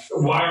 or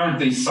why aren't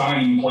they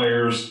signing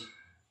players,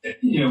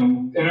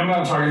 and I'm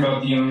not talking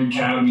about the young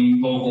academy,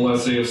 local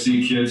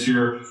SAFC kids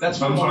here. I'm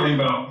talking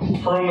about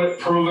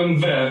proven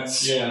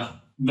vets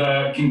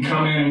that can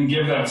come in and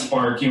give that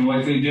spark,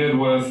 like they did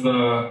with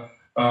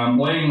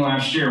Lang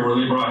last year, where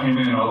they brought him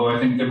in. Although I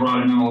think they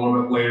brought him in a little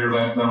bit later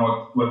than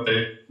what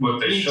they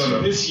should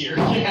have this year.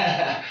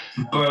 Yeah.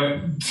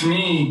 But to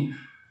me,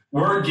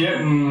 we're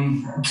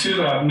getting to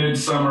that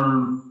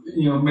midsummer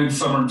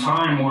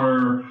time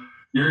where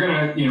you're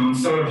gonna,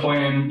 instead of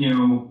playing,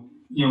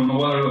 in the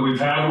weather that we've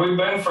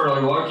been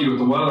fairly lucky with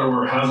the weather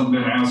where it hasn't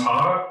been as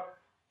hot.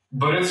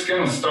 But it's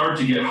going to start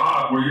to get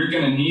hot where you're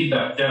going to need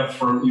that depth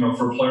for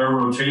player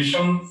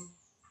rotation.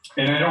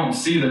 And I don't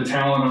see the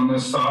talent on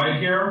this side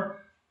here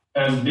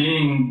as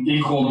being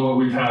equal to what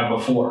we've had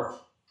before.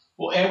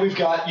 Well, and we've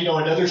got,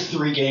 another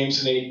 3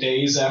 games in 8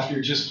 days after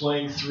just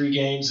playing 3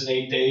 games in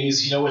 8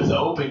 days, with the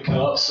Open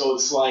Cup. So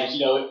it's like,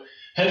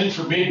 heaven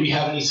forbid we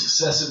have any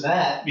success in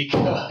that,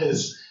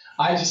 because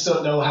I just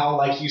don't know how,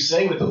 like you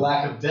say, with the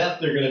lack of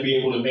depth, they're going to be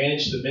able to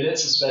manage the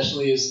minutes,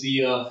 especially as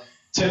the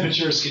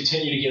temperatures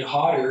continue to get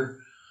hotter.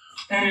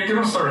 And you're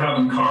going to start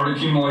having card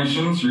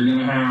accumulations. You're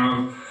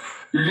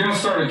going to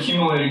start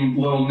accumulating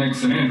little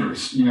nicks and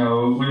injuries. We've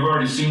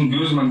already seen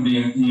Guzman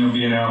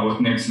being out with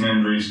nicks and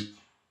injuries.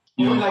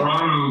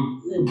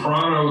 Pirano,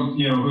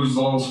 who's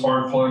the little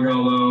spark plug,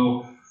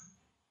 although,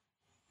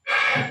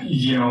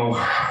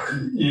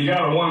 you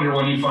got to wonder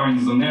when he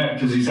finds the net,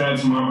 because he's had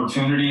some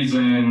opportunities,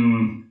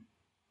 and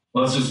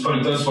let's just put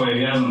it this way,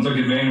 he hasn't took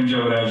advantage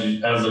of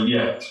it as of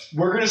yet.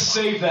 We're going to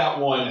save that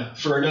one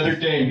for another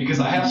day, because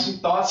I have some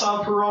thoughts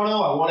on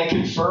Pirano. I want to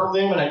confirm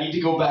them, and I need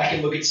to go back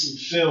and look at some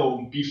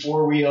film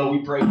before we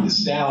break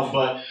this down.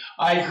 But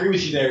I agree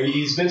with you there.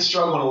 He's been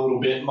struggling a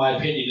little bit, in my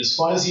opinion. As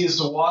fun as he is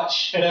to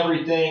watch and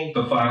everything.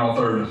 The final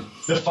third.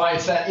 The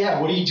fights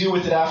what do you do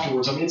with it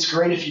afterwards? I mean, it's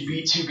great if you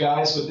beat two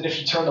guys, but then if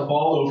you turn the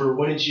ball over,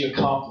 what did you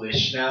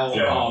accomplish?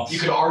 Now, you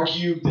could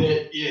argue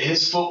that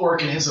his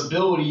footwork and his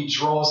ability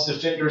draws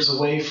defenders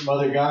away from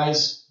other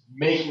guys,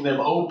 making them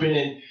open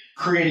and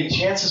creating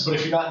chances, but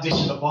if you're not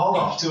dishing the ball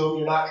off to him,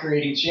 you're not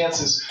creating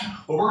chances.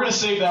 Well, we're going to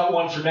save that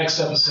one for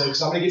next episode,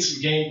 because I'm going to get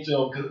some game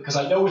film, because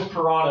I know with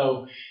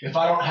Pirano, if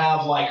I don't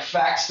have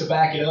facts to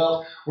back it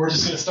up, we're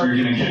just going to start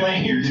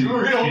playing here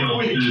real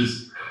quick.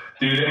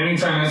 Dude,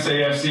 anytime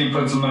SAFC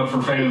puts him up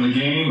for fan of the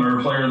game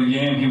or player of the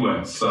game, he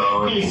wins.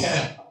 So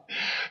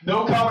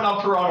no comment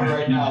on Pirano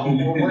right now.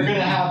 We're going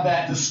to have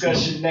that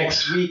discussion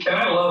next week. And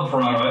I love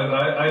Pirano.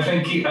 I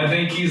think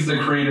he's the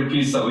creative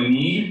piece that we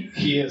need.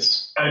 He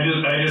is.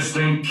 I just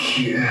think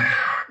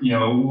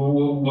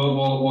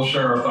we'll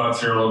share our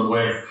thoughts here a little bit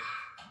later.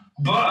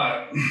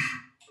 But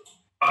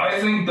I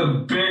think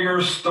the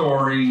bigger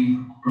story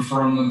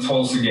from the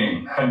Tulsa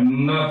game had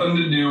nothing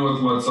to do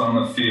with what's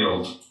on the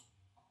field,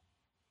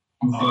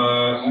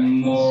 but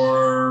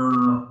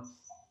more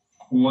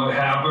what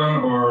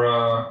happened,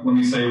 or let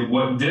me say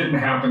what didn't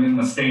happen in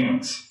the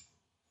stands.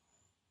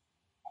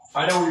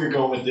 I know where you're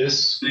going with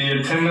this. The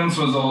attendance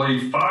was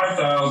only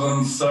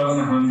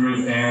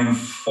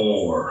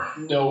 5,704.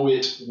 No,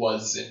 it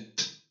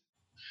wasn't.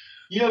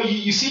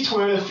 You see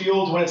Toyota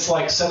Field when it's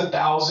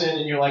 7,000,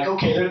 and you're like,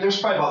 okay,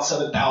 there's probably about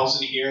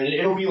 7,000 here, and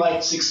it'll be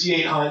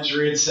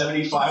 6,800,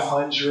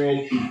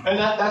 7,500, and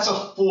that's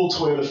a full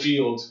Toyota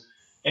Field.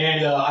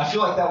 And I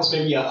feel like that was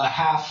maybe a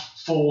half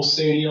full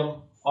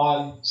stadium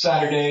on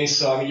Saturday.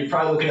 So, you're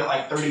probably looking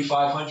at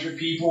 3,500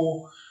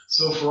 people.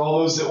 So for all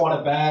those that want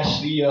to bash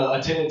the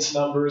attendance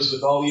numbers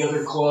with all the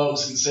other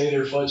clubs and say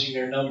they're fudging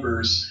their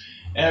numbers,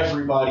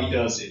 everybody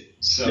does it.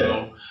 So,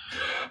 yeah.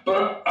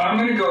 But I'm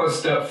going to go a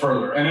step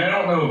further, and I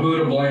don't know who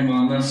to blame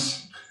on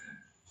this.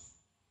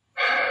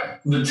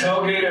 The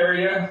tailgate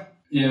area,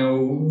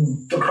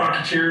 the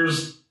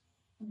Crocketeers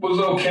was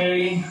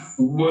okay,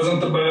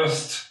 wasn't the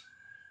best.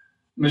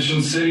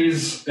 Mission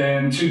Cities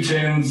and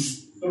 210s,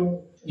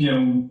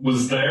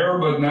 was there,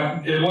 but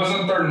it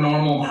wasn't their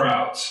normal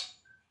crowds.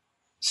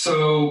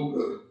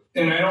 So,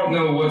 and I don't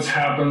know what's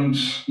happened,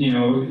 I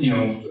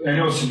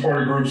know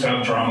supporter groups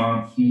have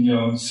drama,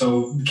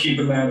 so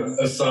keeping that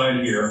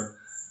aside here.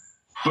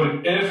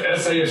 But if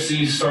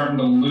SAFC is starting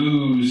to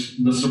lose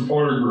the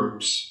supporter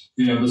groups,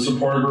 the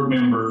supporter group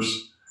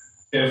members,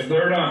 if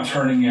they're not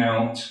turning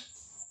out,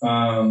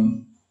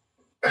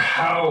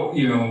 how,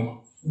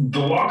 the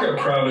walkout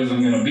crowd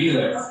isn't going to be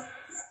there.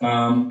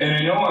 And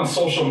I know on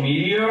social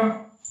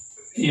media,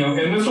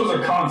 and this was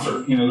a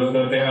concert,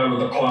 that they had with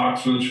the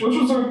Clocks, which was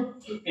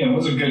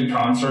was a good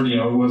concert.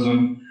 It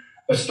wasn't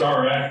a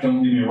star act,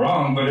 don't get me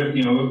wrong, but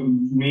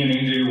me and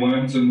AJ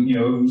went, and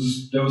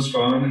it was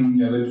fun, and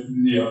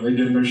they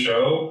did their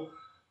show.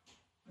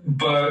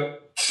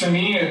 But to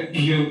me,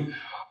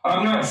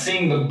 I'm not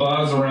seeing the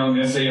buzz around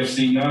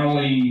SAFC, not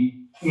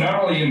only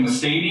in the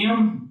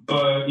stadium,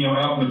 but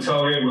out in the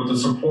tailgate with the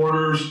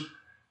supporters.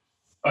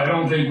 I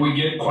don't think we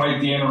get quite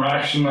the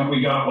interaction that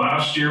we got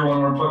last year when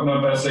we're putting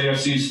up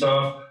SAFC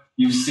stuff.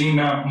 You've seen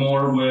that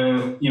more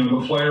with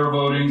the player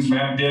votings.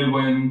 Matt did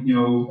win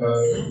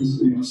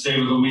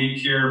Save of the Week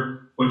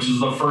here, which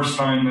is the first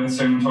time that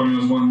San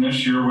Antonio's won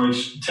this year.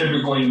 Which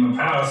typically in the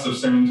past, if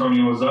San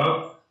Antonio was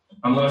up,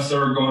 unless they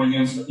were going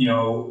against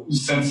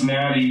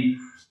Cincinnati,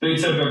 they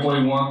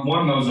typically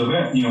won those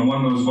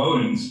won those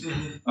votings.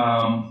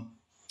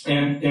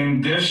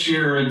 And this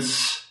year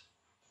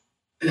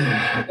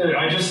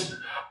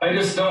I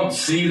just don't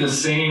see the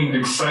same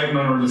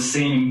excitement or the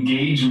same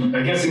engagement.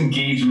 I guess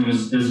engagement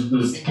is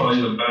probably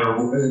the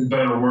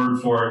better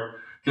word for it.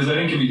 Because I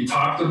think if you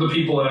talk to the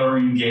people that are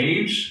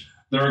engaged,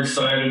 they're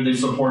excited, they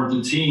support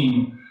the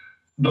team.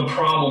 The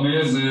problem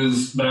is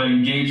that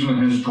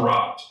engagement has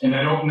dropped. And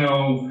I don't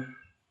know,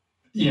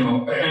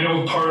 I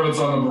know part of it's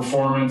on the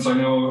performance. I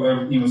know,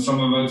 some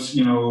of it's,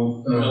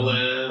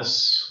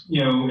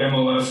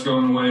 MLS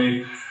going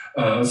away.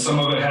 Some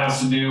of it has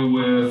to do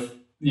with,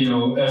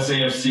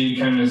 SAFC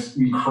kind of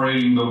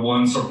creating the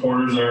one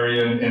supporters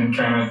area and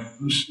kind of,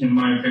 in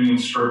my opinion,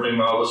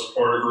 stripping all the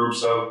supporter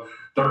groups of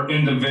their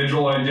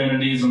individual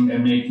identities and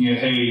making it,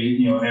 hey,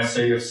 an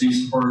SAFC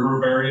support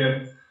group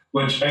area,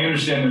 which I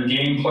understand their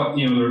game plan,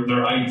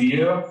 their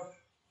idea,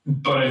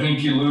 but I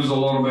think you lose a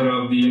little bit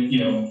of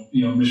the,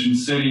 Mission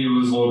City, you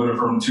lose a little bit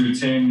from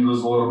 210, you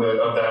lose a little bit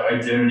of that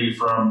identity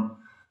from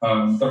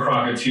the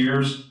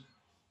Crocketeers.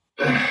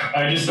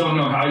 I just don't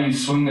know how you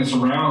swing this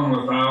around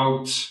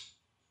without,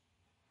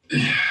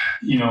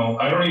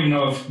 I don't even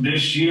know if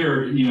this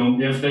year,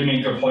 if they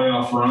make a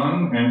playoff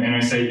run, and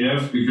I say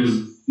if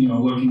because,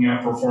 looking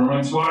at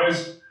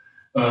performance-wise,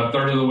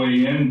 third of the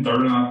way in, they're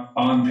not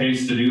on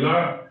pace to do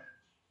that.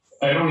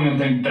 I don't even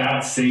think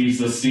that saves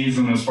the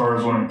season as far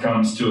as when it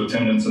comes to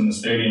attendance in the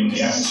stadium and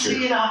the atmosphere.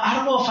 See, I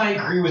don't know if I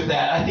agree with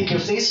that. I think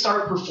if they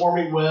start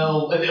performing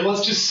well, and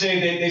let's just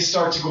say they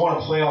start to go on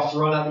a playoff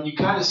run, I mean, you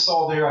kind of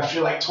saw there, I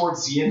feel like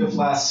towards the end of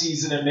last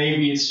season, and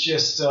maybe it's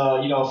just,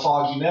 a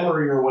foggy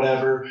memory or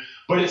whatever,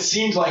 but it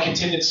seemed like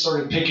attendance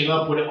started picking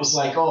up when it was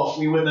like, oh, if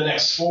we win the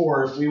next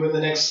 4, if we win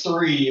the next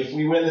 3, if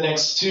we win the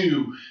next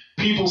 2,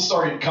 people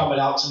started coming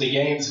out to the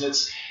games, and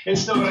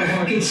it's no. But I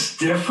think it's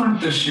different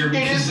this year.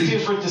 It is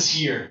different this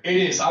year. It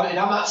is, and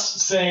I'm not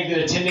saying that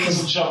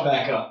attendance will jump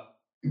back up.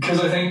 Because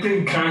I think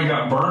they kind of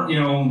got burnt.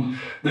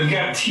 They've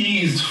got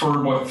teased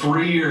for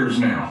 3 years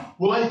now.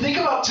 Well, and think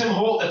about Tim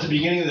Holt at the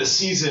beginning of the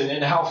season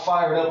and how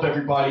fired up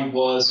everybody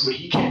was when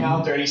he came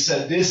out there and he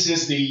said, "This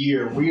is the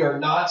year. We are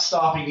not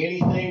stopping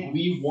anything.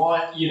 We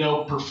want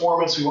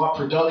performance. We want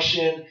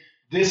production.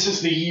 This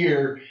is the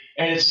year."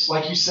 And it's,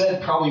 like you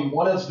said, probably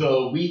one of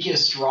the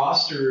weakest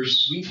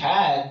rosters we've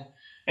had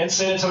in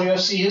San Antonio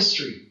FC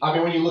history. I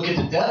mean, when you look at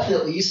the depth,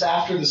 at least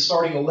after the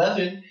starting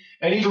 11,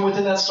 and even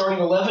within that starting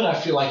 11, I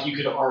feel like you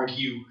could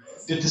argue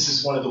that this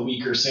is one of the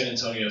weaker San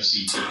Antonio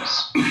FC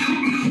teams.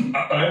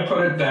 I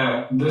put it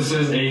that this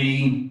is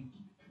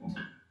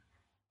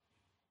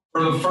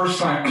for the first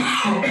time,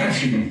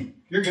 excuse me.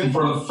 You're good.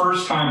 For the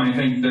first time, I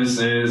think this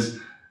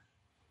is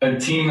a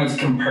team that's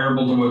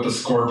comparable to what the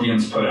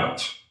Scorpions put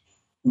out.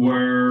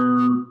 Where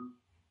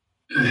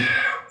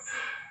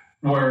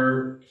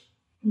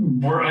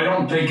I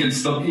don't think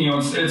it's the to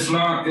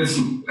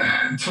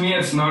me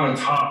it's not a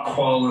top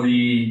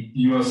quality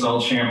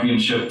USL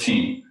Championship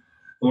team.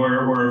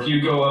 Where if you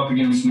go up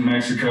against New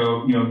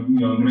Mexico,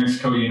 New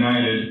Mexico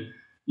United,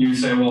 you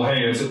say, well,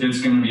 hey,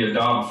 it's going to be a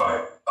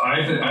dogfight.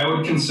 I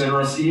would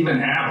consider us even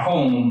at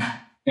home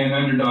an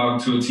underdog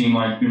to a team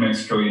like New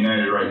Mexico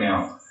United right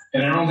now,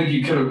 and I don't think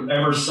you could have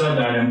ever said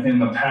that in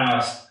the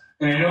past.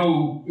 And I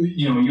know,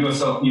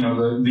 USL,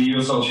 the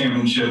USL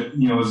Championship,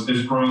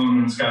 is grown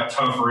and it's got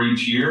tougher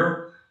each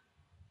year.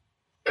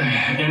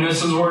 And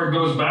this is where it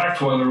goes back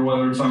to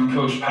whether it's on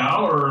Coach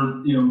Powell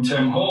or,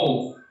 Tim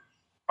Holt.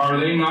 Are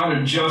they not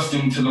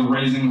adjusting to the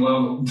rising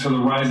level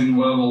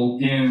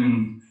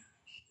in,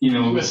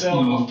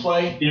 USL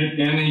play?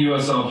 In the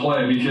USL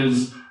play?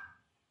 Because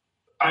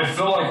I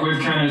feel like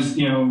we've kind of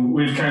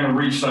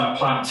reached that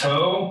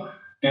plateau,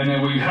 and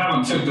then we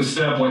haven't took the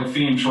step like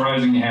Phoenix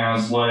Rising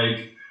has,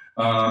 like,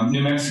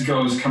 New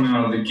Mexico is coming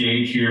out of the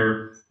gate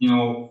here.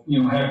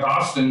 Heck,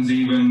 Austin's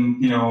even,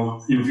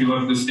 if you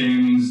look at the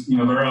standings, they're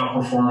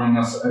outperforming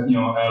us,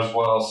 as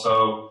well.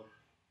 So,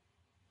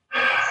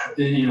 I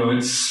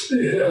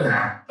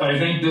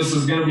think this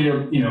is going to be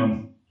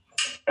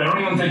I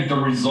don't even think the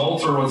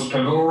results are what's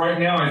pivotal right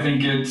now. I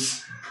think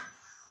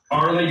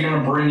are they going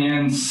to bring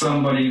in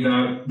somebody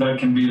that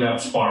can be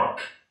that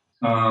spark?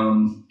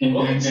 And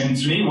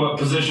to me, what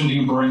position do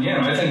you bring in?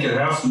 I think it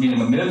has to be in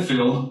the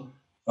midfield.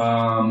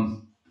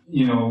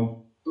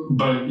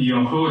 But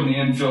who in the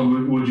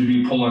infield would you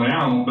be pulling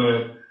out?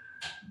 But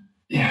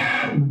to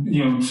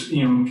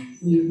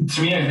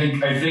me,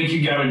 I think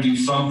you got to do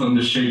something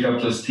to shake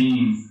up this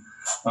team.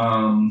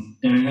 And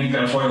I think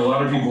that's why a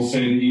lot of people say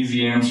the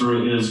easy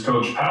answer is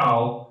Coach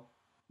Powell.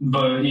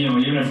 But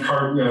even if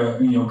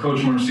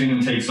Coach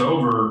Marcina takes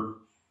over,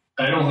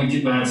 I don't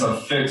think that's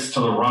a fix to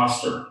the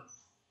roster.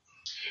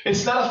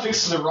 It's not a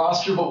fix to the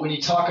roster, but when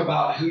you talk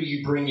about who do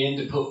you bring in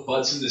to put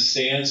butts in the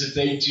stands, if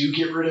they do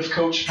get rid of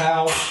Coach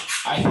Powell,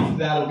 I think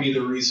that'll be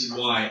the reason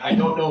why. I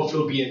don't know if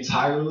it'll be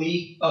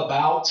entirely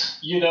about,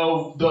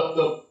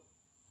 the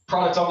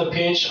product on the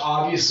pitch.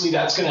 Obviously,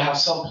 that's going to have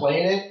some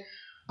play in it.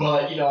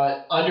 But,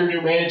 under new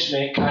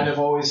management kind of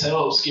always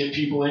helps get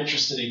people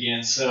interested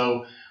again.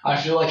 So I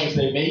feel like if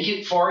they make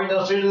it far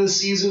enough into the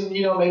season,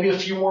 maybe a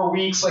few more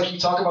weeks, like you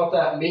talk about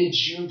that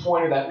mid-June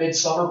point or that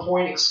mid-summer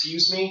point,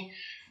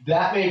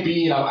 that may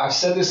be, I've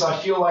said this, I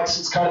feel like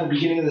since kind of the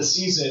beginning of the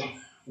season,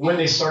 when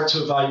they start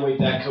to evaluate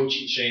that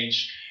coaching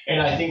change.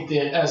 And I think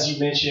that, as you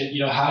mentioned,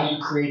 how do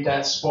you create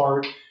that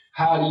spark?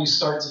 How do you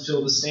start to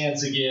fill the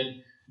stands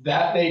again?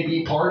 That may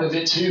be part of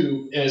it,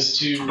 too,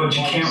 But you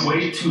can't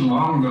wait too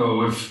long,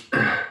 though. If,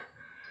 I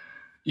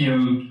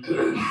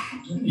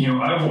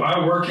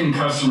work in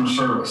customer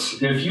service.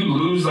 If you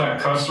lose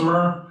that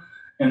customer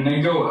and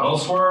they go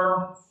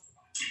elsewhere,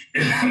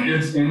 and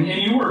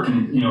you work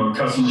in a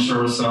customer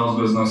service sales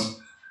business.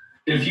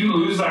 If you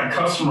lose that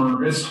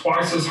customer, it's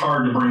twice as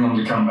hard to bring them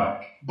to come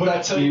back. But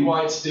I tell you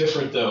why it's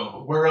different,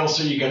 though. Where else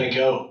are you going to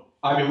go?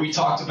 I mean, we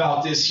talked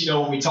about this,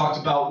 when we talked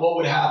about what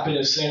would happen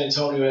if San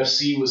Antonio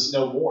FC was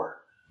no more.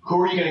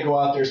 Who are you going to go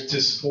out there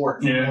to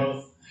support?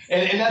 Yeah.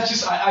 And that's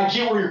just, I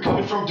get where you're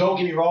coming from. Don't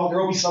get me wrong. There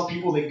will be some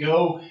people that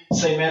go and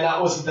say, man, that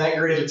wasn't that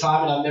great of a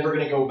time and I'm never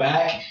going to go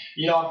back.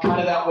 I'm kind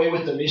of that way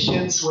with the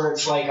Missions where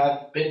it's like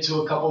I've been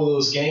to a couple of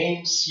those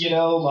games,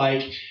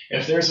 like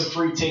if there's a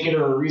free ticket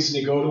or a reason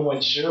to go to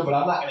one, sure, but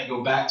I'm not going to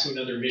go back to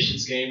another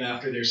Missions game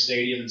after their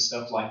stadium and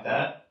stuff like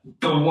that.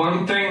 The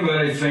one thing that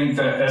I think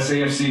that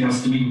SAFC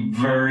has to be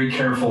very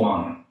careful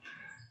on,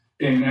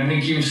 and I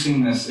think you've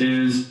seen this,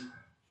 is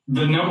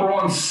the number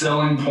one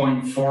selling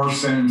point for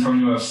San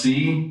Antonio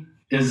FC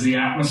is the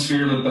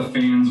atmosphere that the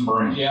fans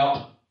bring.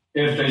 Yep.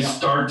 If they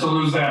start to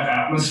lose that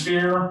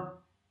atmosphere,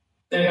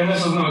 and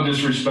this is no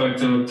disrespect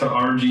to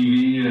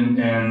RGV and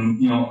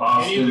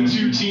Austin and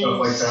stuff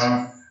like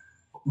that,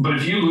 but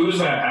if you lose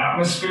that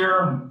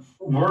atmosphere,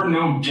 we're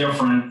no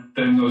different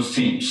than those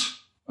teams.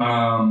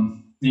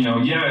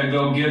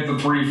 They'll get the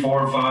 3,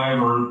 4,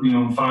 5, or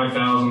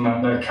 5,000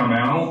 that come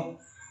out.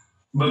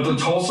 But the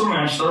Tulsa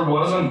match, there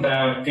wasn't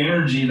that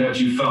energy that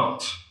you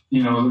felt.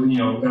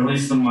 At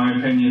least in my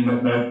opinion,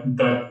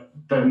 that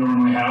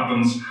normally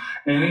happens.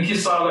 And I think you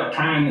saw that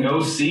kind of in the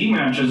OC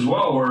match as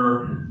well,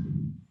 where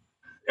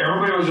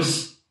everybody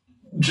was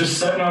just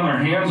sitting on their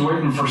hands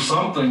waiting for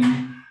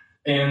something,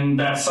 and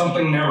that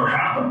something never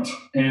happened.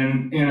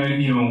 And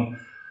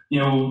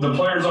the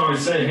players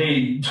always say,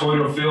 "Hey,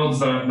 Toyota Field's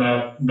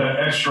that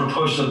extra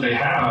push that they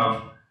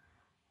have."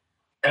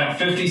 At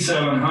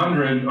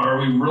 5,700, are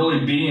we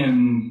really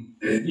being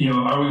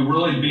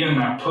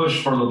that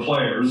push for the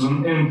players?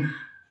 And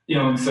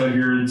like I said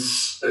here,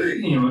 it's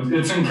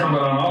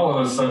incumbent on all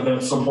of us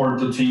that support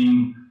the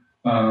team,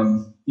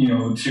 to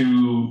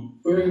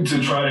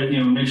try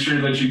to make sure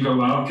that you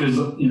go out, because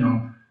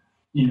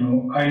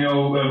I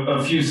know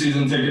a few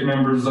season ticket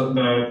members that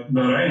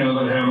I know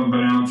that haven't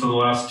been out to the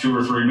last 2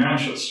 or 3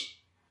 matches,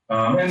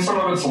 and some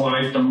of it's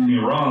life. Don't get me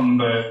wrong,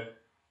 but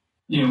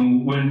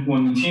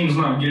when the team's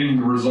not getting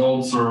the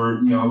results, or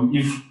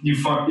you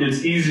find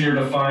it's easier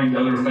to find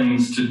other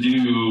things to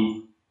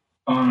do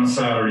on a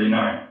Saturday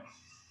night.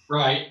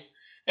 Right.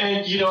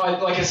 And,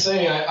 like I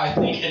say, I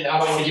think, and I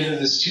don't want to get into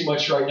this too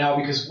much right now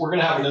because we're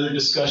going to have another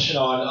discussion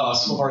on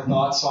some of our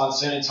thoughts on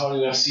San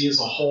Antonio FC as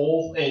a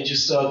whole and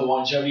just the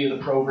longevity of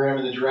the program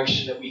and the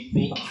direction that we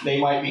think they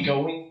might be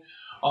going.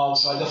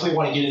 So I definitely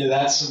want to get into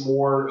that some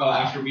more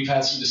after we've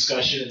had some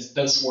discussion and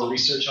done some more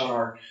research on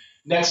our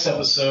next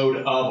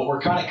episode. But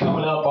we're kind of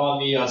coming up on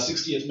the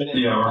 60th minute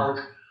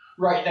mark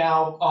right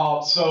now.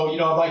 So,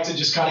 I'd like to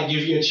just kind of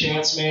give you a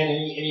chance, man.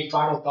 Any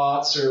final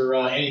thoughts or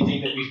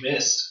anything that we've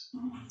missed?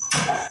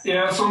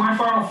 Yeah, so my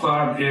final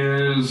thought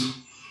is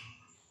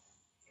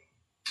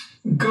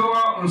go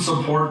out and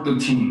support the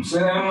teams.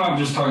 And I'm not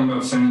just talking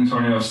about San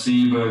Antonio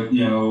FC, but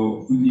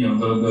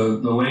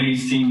the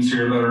ladies teams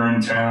here that are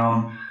in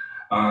town,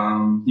 the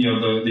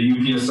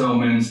UPSL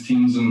men's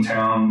teams in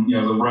town,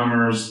 the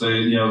runners,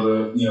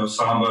 the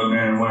Samba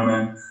men and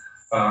women.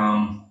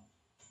 A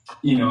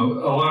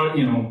lot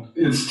of,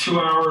 it's 2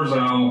 hours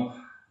out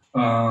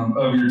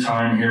of your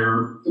time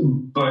here,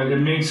 but it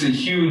makes a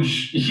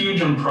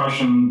huge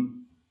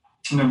impression,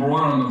 number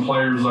one, on the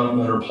players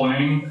that are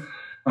playing,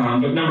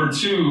 but number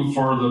two,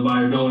 for the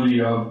viability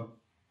of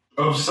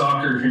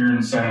soccer here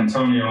in San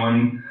Antonio.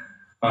 And,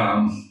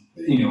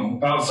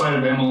 outside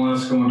of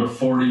MLS going to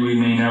 40, we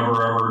may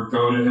never, ever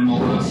go to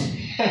MLS,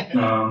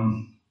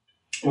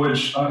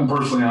 which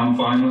personally I'm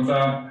fine with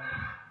that.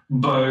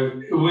 But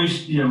we,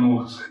 if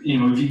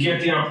you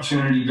get the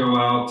opportunity to go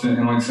out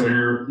and like I said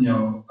here,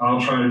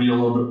 I'll try to be a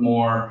little bit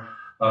more,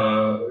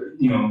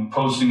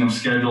 posting of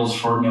schedules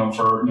for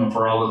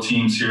all the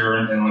teams here.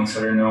 And like I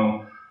said, I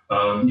know,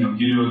 you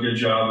do a good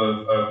job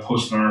of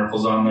posting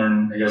articles on there.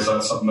 And I guess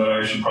that's something that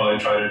I should probably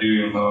try to do,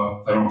 even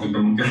though I don't think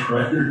I'm a good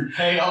writer.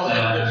 Hey, I'll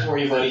edit it for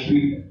you,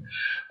 buddy.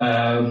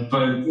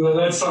 But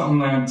that's something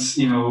that's,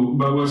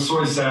 but with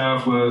Soy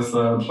Staff, with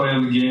Play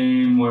of the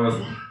Game,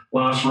 with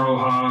Las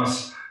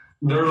Rojas,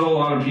 there's a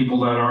lot of people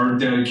that are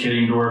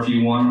dedicating to where if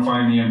you want to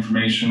find the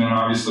information, and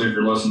obviously if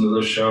you're listening to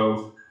this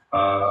show,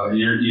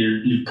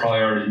 you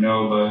probably already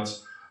know,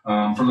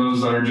 but for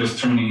those that are just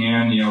tuning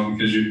in,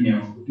 because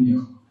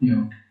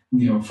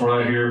for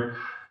that here,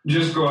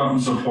 just go out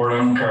and support. I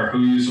don't care who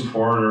you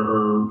support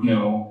or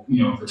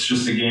if it's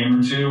just a game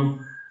or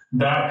two,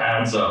 that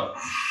adds up.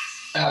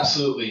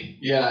 Absolutely.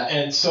 Yeah.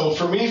 And so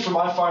for me, for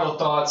my final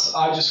thoughts,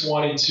 I just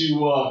wanted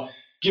to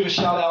give a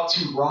shout out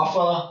to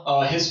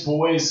Rafa, his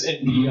boys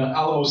in the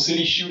Alamo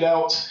City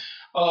shootout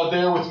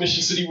there with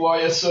Mission City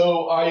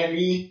YSO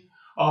IME.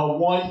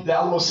 Won the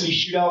Alamo City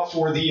shootout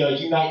for the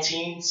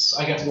U19s.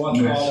 I got to watch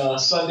him on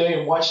Sunday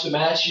and watch the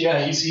match.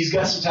 Yeah, he's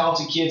got some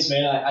talented kids,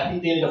 man. I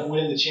think they ended up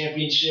winning the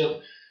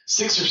championship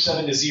 6 or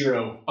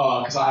 7-0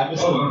 because I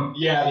missed them.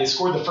 Yeah, they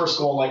scored the first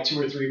goal in like 2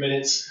 or 3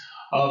 minutes.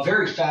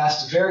 Very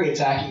fast, very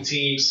attacking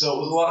team. So it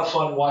was a lot of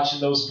fun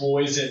watching those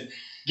boys. And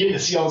getting to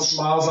see all the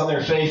smiles on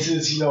their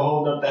faces,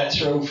 holding up that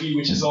trophy,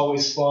 which is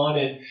always fun,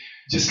 and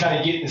just kind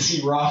of getting to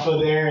see Rafa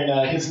there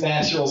in his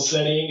natural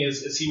setting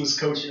as he was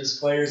coaching his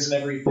players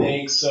and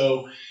everything.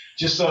 So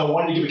just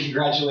wanted to give a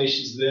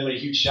congratulations to them and a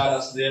huge shout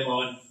out to them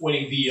on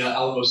winning the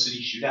Alamo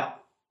City Shootout.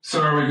 So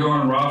are we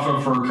going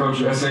Rafa for Coach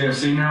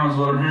SAFC now is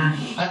what I'm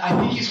hearing? I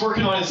think he's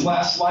working on his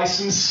last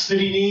license that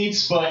he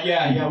needs, but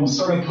yeah, we'll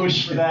start a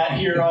push for that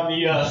here on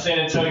the San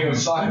Antonio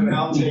Soccer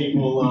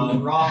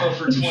Roundtable. Rafa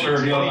for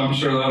 2020. I'm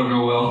sure that'll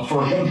go well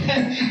for him.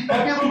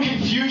 Might be a little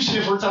confusion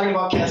if we're talking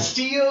about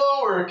Castillo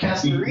or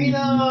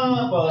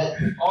Castorina, but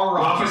all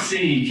right. Rafa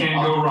C,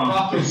 can't go wrong.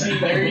 Rafa C,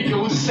 there you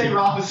go. We'll just say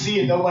Rafa C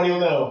and nobody will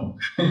know.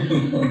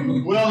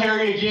 Well,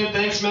 Harry, again,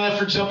 thanks, man,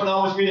 for jumping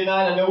on with me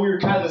tonight. I know we were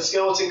kind of the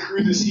skeleton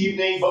crew this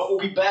evening, but we'll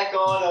be back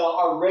on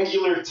our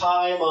regular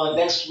time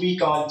next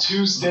week on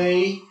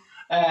Tuesday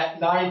at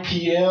 9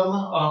 p.m.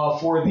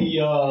 For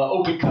the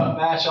Open Cup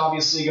match.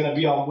 Obviously going to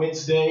be on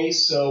Wednesday,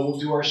 so we'll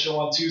do our show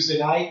on Tuesday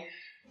night.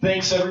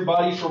 Thanks,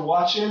 everybody, for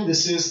watching.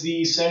 This is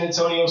the San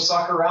Antonio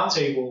Soccer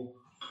Roundtable.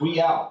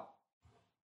 We out.